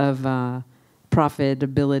of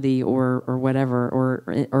profitability or whatever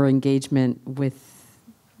or engagement with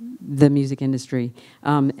the music industry,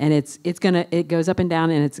 and it goes up and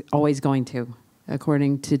down, and it's always going to,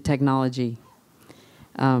 according to technology,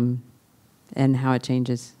 and how it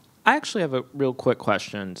changes. I actually have a real quick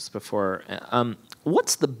question just before.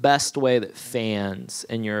 what's the best way that fans,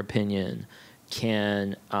 in your opinion,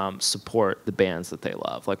 can support the bands that they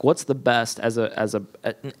love? Like, what's the best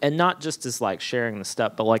and not just as like sharing the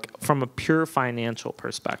stuff, but like from a pure financial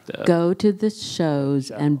perspective? Go to the shows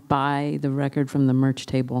and buy the record from the merch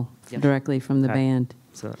table directly from the band.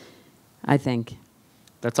 So I think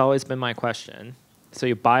that's always been my question. So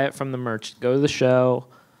you buy it from the merch, go to the show,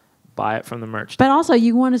 buy it from the merch. But also,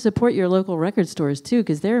 you want to support your local record stores too,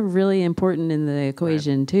 because they're really important in the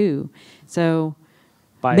equation too. So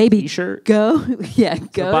buy maybe a T-shirt. Go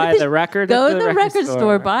So buy the record. Go at to the record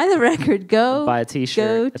store. Buy the record. Go buy a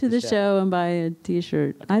T-shirt. Go to the show and buy a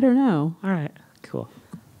T-shirt. I don't know. All right, cool.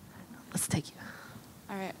 Let's take you.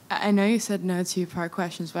 All right. I know you said no two-part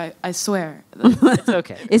questions, but I swear. It's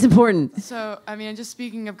okay. It's important. So, I mean, just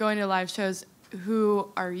speaking of going to live shows, who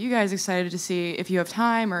are you guys excited to see if you have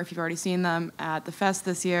time or if you've already seen them at the fest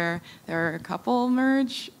this year? There are a couple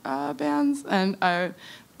merge bands, and but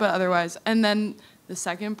otherwise. And then the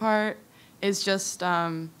second part is just,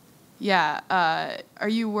 are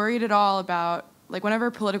you worried at all about, like,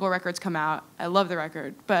 whenever political records come out, I love the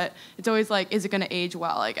record, but it's always like, is it going to age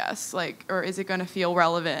well, I guess? Like, or is it going to feel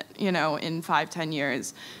relevant, in 5-10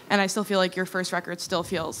 years? And I still feel like your first record still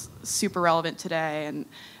feels super relevant today. And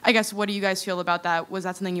I guess, what do you guys feel about that? Was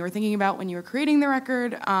that something you were thinking about when you were creating the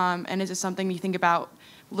record? And is it something you think about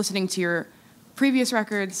listening to your previous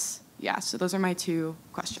records? Yeah, so those are my two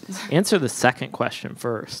questions. Answer the second question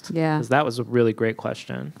first. Yeah. Because that was a really great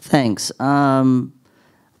question. Thanks.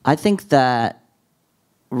 I think that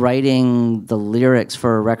writing the lyrics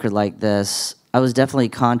for a record like this, I was definitely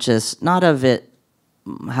conscious, not of it,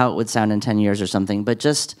 how it would sound in 10 years or something, but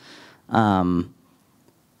just not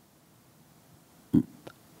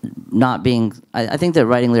being, I think that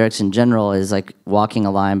writing lyrics in general is like walking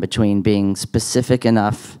a line between being specific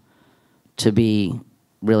enough to be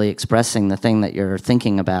really expressing the thing that you're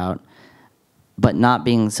thinking about, but not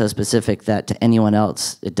being so specific that to anyone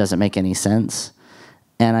else it doesn't make any sense.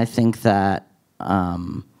 And I think that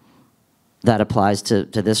that applies to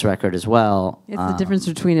this record as well. It's the difference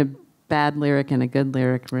between a bad lyric and a good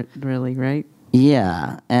lyric, really, right?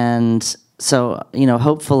 Yeah, and so,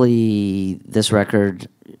 hopefully this record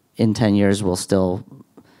in 10 years will still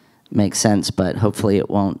make sense, but hopefully it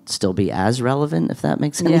won't still be as relevant, if that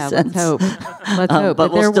makes any sense. Let's hope. Let's hope.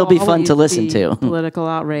 But will there still be fun to always listen be to. Political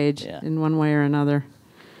outrage in one way or another.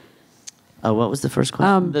 Oh, what was the first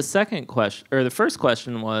question? The second question, or the first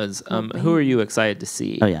question was, who are you excited to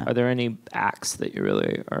see? Oh, yeah. Are there any acts that you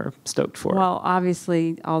really are stoked for? Well,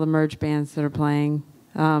 obviously, all the merge bands that are playing.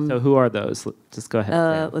 So who are those? Just go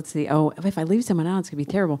ahead. Let's see. Oh, if I leave someone out, it's going to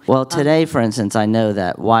be terrible. Well, today, for instance, I know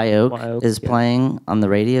that Y Oak is playing on the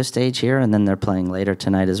radio stage here, and then they're playing later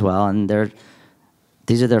tonight as well. And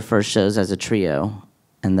these are their first shows as a trio,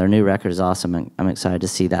 and their new record is awesome. And I'm excited to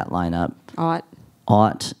see that lineup.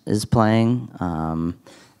 Ought is playing,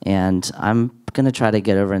 and I'm going to try to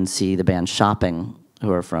get over and see the band Shopping,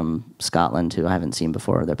 who are from Scotland, who I haven't seen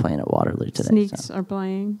before. They're playing at Waterloo today. Sneaks are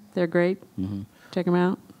playing. They're great. Mm-hmm. Check them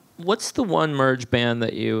out. What's the one merge band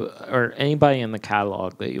that you, or anybody in the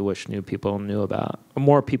catalog that you wish people knew about, or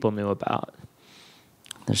more people knew about?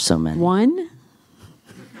 There's so many. One?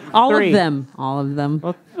 All Three. of them. All of them.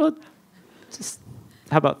 Well, just,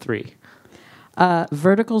 how about three?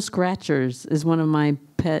 Vertical Scratchers is one of my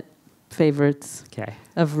pet favorites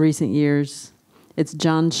of recent years. It's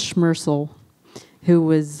John Schmersel, who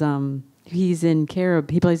was he's in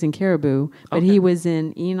He plays in Caribou, but he was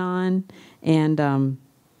in Enon and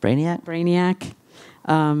Brainiac.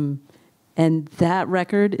 And that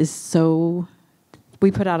record is so. We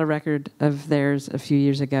put out a record of theirs a few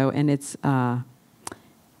years ago, and it's. I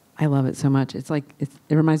love it so much. It's like it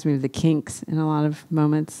reminds me of the Kinks in a lot of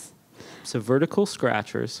moments. So Vertical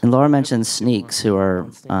Scratchers. And Laura mentioned Sneaks, who are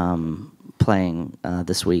playing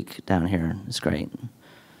this week down here. It's great.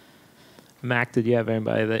 Mac, did you have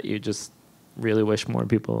anybody that you just really wish more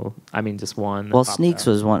people? I mean, just one. Well, Sneaks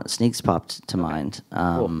was one. Sneaks popped to mind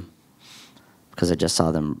because I just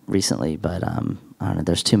saw them recently. But I don't know.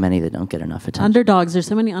 There's too many that don't get enough attention. Underdogs. There's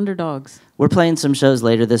so many underdogs. We're playing some shows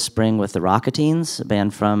later this spring with the Rocketines, a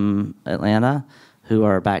band from Atlanta, who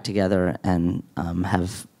are back together and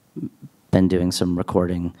have been doing some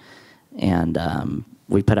recording, and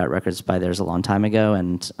we put out records by theirs a long time ago,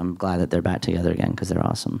 and I'm glad that they're back together again because they're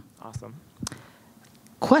awesome. Awesome.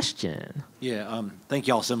 Question. Yeah, thank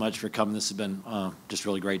you all so much for coming. This has been just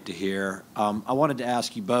really great to hear. I wanted to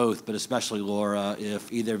ask you both, but especially Laura, if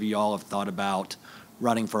either of you all have thought about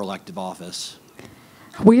running for elective office.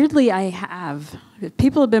 Weirdly, I have.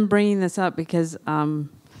 People have been bringing this up because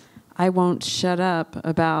I won't shut up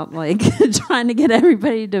about like trying to get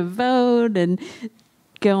everybody to vote and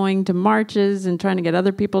going to marches and trying to get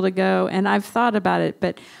other people to go. And I've thought about it,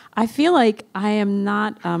 but I feel like I am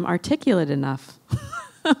not articulate enough.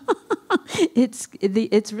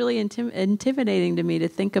 It's really intimidating to me to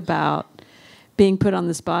think about being put on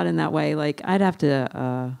the spot in that way. Like I'd have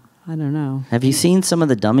to, I don't know. Have you seen some of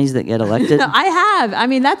the dummies that get elected? I have. I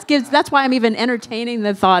mean, that's why I'm even entertaining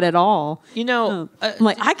the thought at all. You know, I'm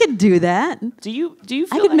like, I could do that. do you feel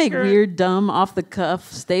I could like make you're- weird, dumb, off the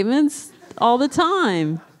cuff statements all the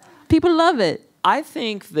time. People love it. I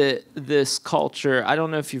think that this culture, I don't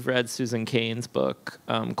know if you've read Susan Cain's book,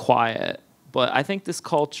 Quiet, but I think this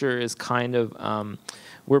culture is kind of,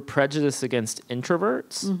 we're prejudiced against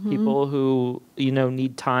introverts, people who,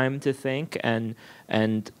 need time to think and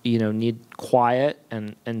need quiet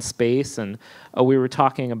and space. And we were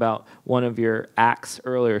talking about one of your acts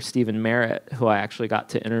earlier, Stephen Merritt, who I actually got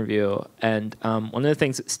to interview. And one of the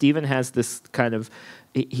things, Stephen has this kind of,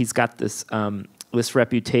 he's got this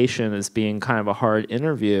reputation as being kind of a hard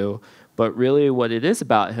interview, but really what it is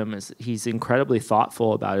about him is he's incredibly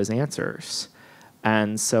thoughtful about his answers.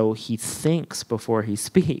 And so he thinks before he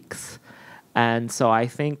speaks. And so I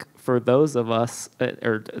think for those of us,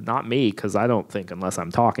 or not me, because I don't think unless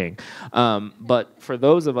I'm talking, but for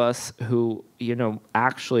those of us who,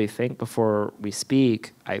 actually think before we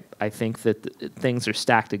speak, I think that things are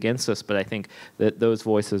stacked against us, but I think that those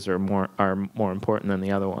voices are more important than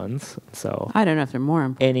the other ones. So I don't know if they're more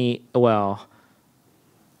important.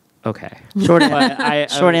 Okay. Short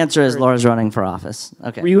answer is Laura's running for office.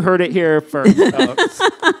 Okay. You heard it here first, folks.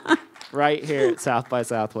 Right here at South by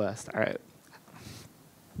Southwest. All right.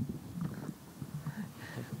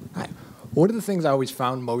 One of the things I always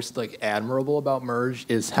found most admirable about Merge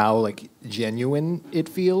is how genuine it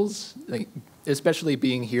feels, especially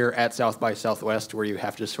being here at South by Southwest, where you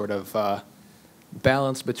have to sort of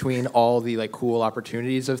balance between all the cool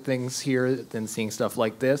opportunities of things here, then seeing stuff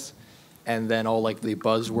like this, and then all the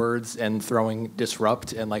buzzwords and throwing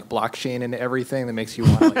disrupt and blockchain into everything that makes you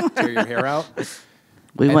want to tear your hair out.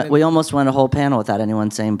 We almost went a whole panel without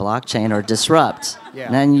anyone saying blockchain or disrupt. Yeah.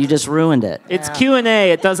 And then you just ruined it. It's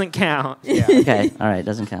Q&A. It doesn't count. Yeah. Okay. All right.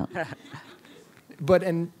 Doesn't count. But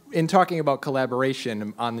in talking about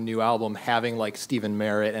collaboration on the new album, having Stephen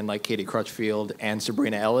Merritt and Katie Crutchfield and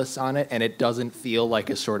Sabrina Ellis on it, and it doesn't feel like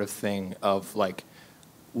a sort of thing of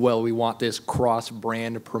well, we want this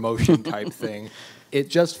cross-brand promotion type thing. It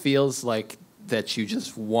just feels like that you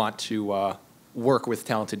just want to work with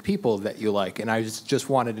talented people that you like. And I just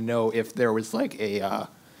wanted to know if there was a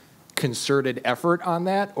concerted effort on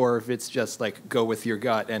that, or if it's just go with your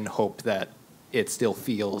gut and hope that it still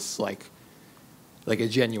feels like a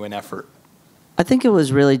genuine effort. I think it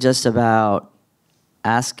was really just about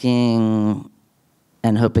asking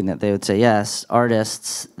and hoping that they would say yes,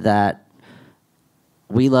 artists that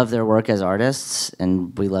we love their work as artists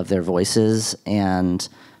and we love their voices, and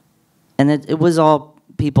it was all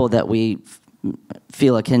people that we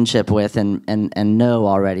feel a kinship with and know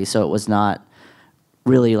already, so it was not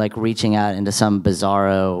really reaching out into some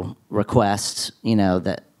bizarro request,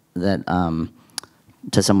 that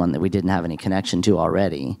to someone that we didn't have any connection to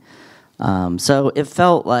already. So it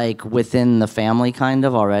felt like within the family kind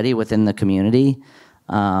of already, within the community.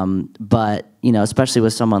 But, especially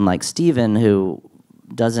with someone like Steven who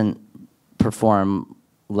doesn't perform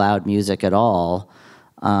loud music at all,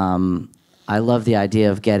 I love the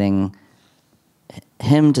idea of getting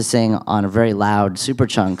him to sing on a very loud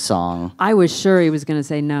Superchunk song. I was sure he was going to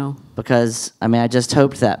say no. Because, I just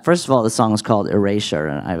hoped that, first of all, the song is called Erasure,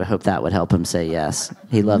 and I hope that would help him say yes.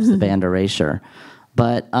 He loves the band Erasure.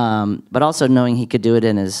 But also knowing he could do it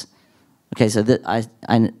in his, okay, so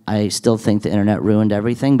I still think the internet ruined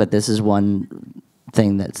everything, but this is one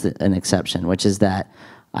thing that's an exception, which is that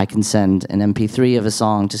I can send an MP3 of a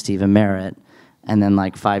song to Stephen Merritt, and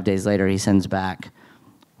then 5 days later he sends back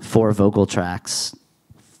 4 vocal tracks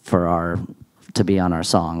to be on our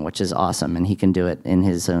song, which is awesome. And he can do it in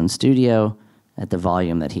his own studio at the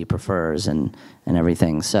volume that he prefers and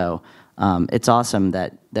everything. So it's awesome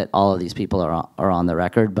that all of these people are on the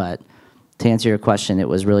record. But to answer your question, it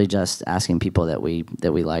was really just asking people that we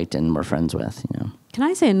liked and were friends with. Can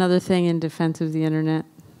I say another thing in defense of the internet?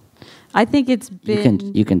 I think it's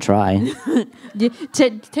been... You can try.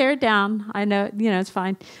 Tear it down. I know, it's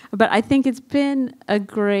fine. But I think it's been a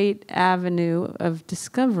great avenue of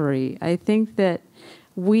discovery. I think that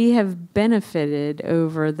we have benefited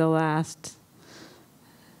over the last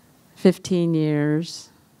 15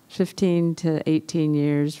 to 18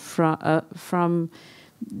 years from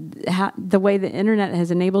the way the internet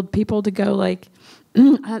has enabled people to go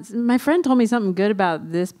My friend told me something good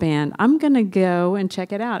about this band. I'm going to go and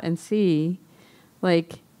check it out and see,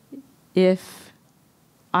 like, if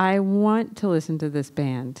I want to listen to this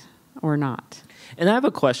band or not. And I have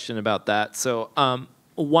a question about that. So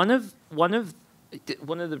one of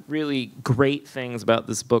the really great things about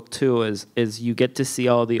this book too is you get to see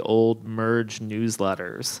all the old Merge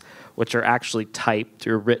newsletters, which are actually typed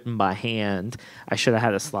or written by hand. I should have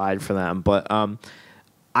had a slide for them, but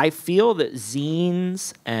I feel that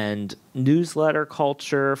zines and newsletter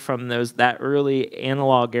culture from that early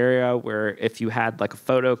analog era, where if you had like a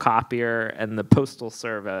photocopier and the postal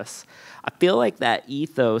service, I feel like that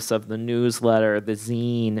ethos of the newsletter, the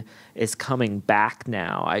zine, is coming back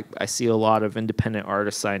now. I see a lot of independent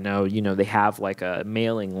artists I know, they have like a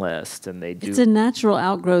mailing list and they do. It's a natural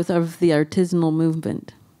outgrowth of the artisanal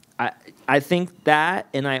movement. I think that,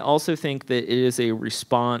 and I also think that it is a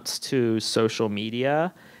response to social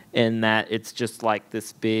media, in that it's just like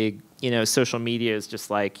this big, social media is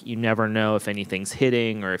just like, you never know if anything's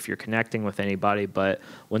hitting or if you're connecting with anybody, but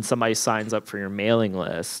when somebody signs up for your mailing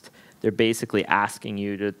list, they're basically asking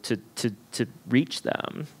you to reach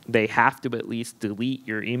them. They have to at least delete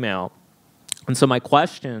your email. And so my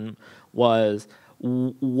question was,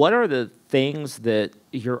 what are the things that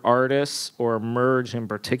your artists or Merge in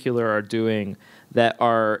particular are doing that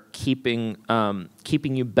are keeping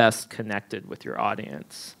you best connected with your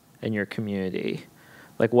audience and your community?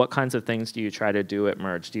 Like, what kinds of things do you try to do at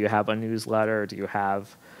Merge? Do you have a newsletter? Do you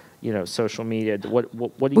have, social media? What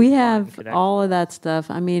do you? We have all of that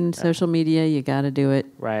stuff. I mean, social media, you got to do it.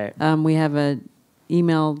 Right. We have a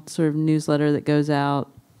email sort of newsletter that goes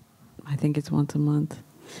out. I think it's once a month.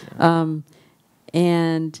 Yeah.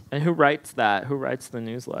 And who writes that? Who writes the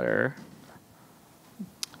newsletter?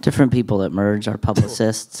 Different people at Merge, our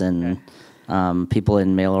publicists and people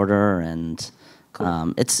in mail order, and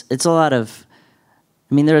it's a lot of.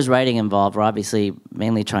 I mean, there is writing involved. We're obviously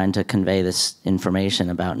mainly trying to convey this information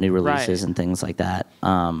about new releases and things like that.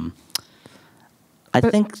 I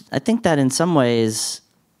think that in some ways,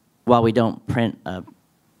 while we don't print a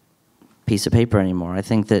piece of paper anymore, I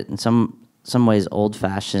think that in some ways,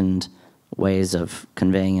 old-fashioned ways of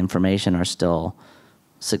conveying information are still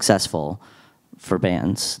successful for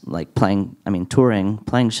bands. Like touring,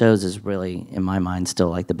 playing shows is really, in my mind, still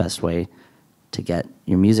like the best way to get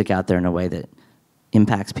your music out there in a way that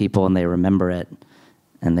impacts people and they remember it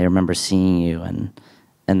and they remember seeing you and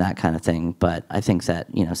that kind of thing. But I think that,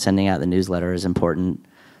 sending out the newsletter is important.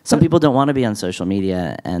 Some people don't want to be on social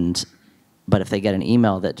media, but if they get an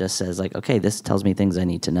email that just says like, okay, this tells me things I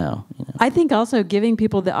need to know. I think also giving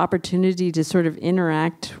people the opportunity to sort of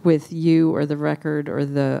interact with you or the record or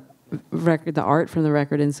the art from the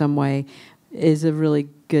record in some way is a really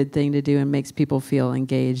good thing to do and makes people feel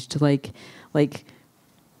engaged. Like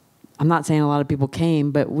I'm not saying a lot of people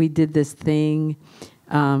came, but we did this thing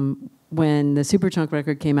when the Superchunk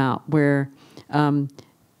record came out where a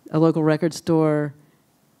local record store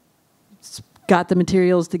got the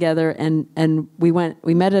materials together and we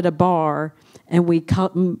met at a bar and we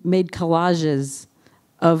made collages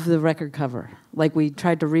of the record cover. Like we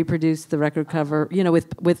tried to reproduce the record cover,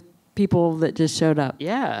 with people that just showed up.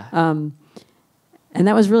 Yeah. And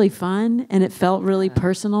that was really fun and it felt really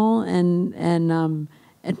personal and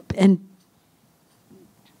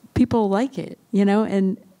people like it,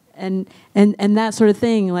 and that sort of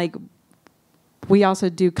thing. Like we also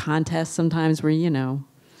do contests sometimes where,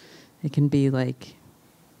 it can be like,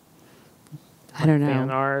 I don't know. Fan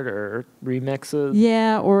art or remixes?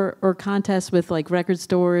 Yeah, or contests with like record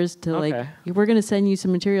stores to like, we're going to send you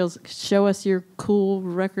some materials, show us your cool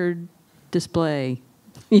record display.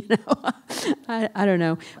 I don't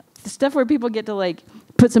know. The stuff where people get to like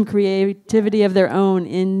put some creativity of their own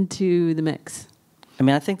into the mix. I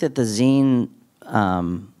mean, I think that the zine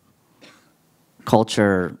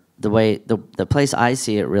culture, the place I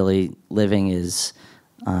see it really living is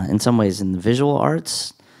in some ways in the visual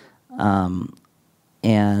arts,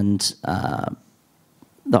 and the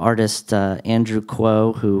artist Andrew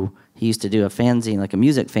Kuo, who he used to do a fanzine, like a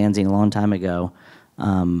music fanzine, a long time ago,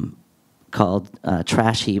 called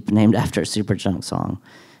Trash Heap, named after a Superchunk song.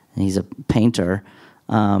 And he's a painter.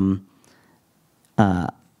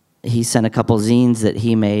 He sent a couple zines that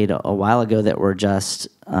he made a while ago that were just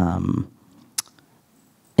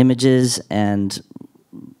images and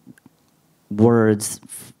words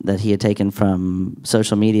that he had taken from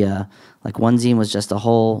social media. Like one zine was just a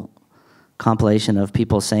whole compilation of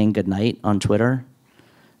people saying goodnight on Twitter,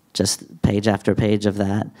 just page after page of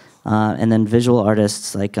that. And then visual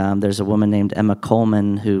artists, like there's a woman named Emma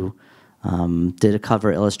Coleman who did a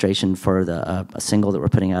cover illustration for a single that we're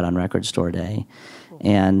putting out on Record Store Day.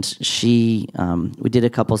 And we did a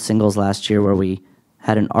couple singles last year where we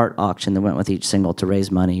had an art auction that went with each single to raise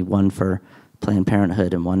money, one for Planned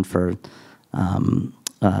Parenthood and one for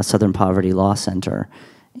Southern Poverty Law Center.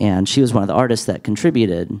 And she was one of the artists that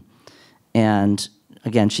contributed. And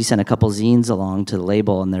again, she sent a couple zines along to the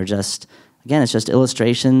label, and they're just, again, it's just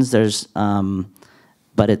illustrations. There's,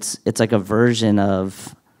 but it's like a version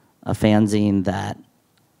of a fanzine that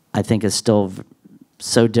I think is still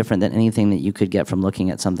so different than anything that you could get from looking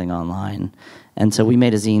at something online. And so we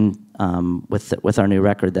made a zine with our new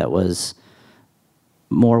record that was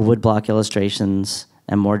more woodblock illustrations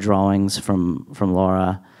and more drawings from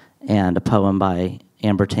Laura, and a poem by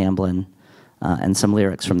Amber Tamblyn, and some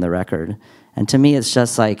lyrics from the record. And to me, it's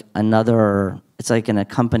just like it's like an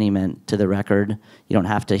accompaniment to the record. You don't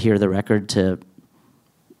have to hear the record to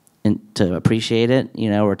appreciate it,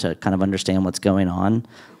 or to kind of understand what's going on.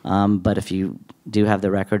 But if you do have the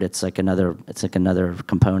record, it's like another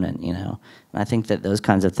component, And I think that those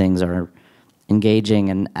kinds of things are engaging.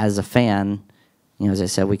 And as a fan, as I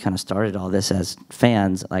said, we kind of started all this as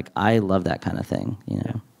fans. Like, I love that kind of thing,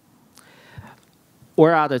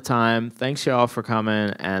 We're out of time. Thanks, y'all, for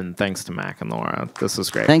coming, and thanks to Mac and Laura. This was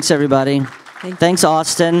great. Thanks, everybody. Thanks,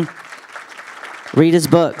 Austin. Read his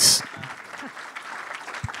books.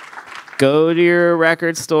 Go to your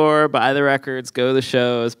record store, buy the records, go to the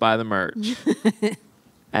shows, buy the merch,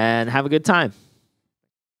 and have a good time.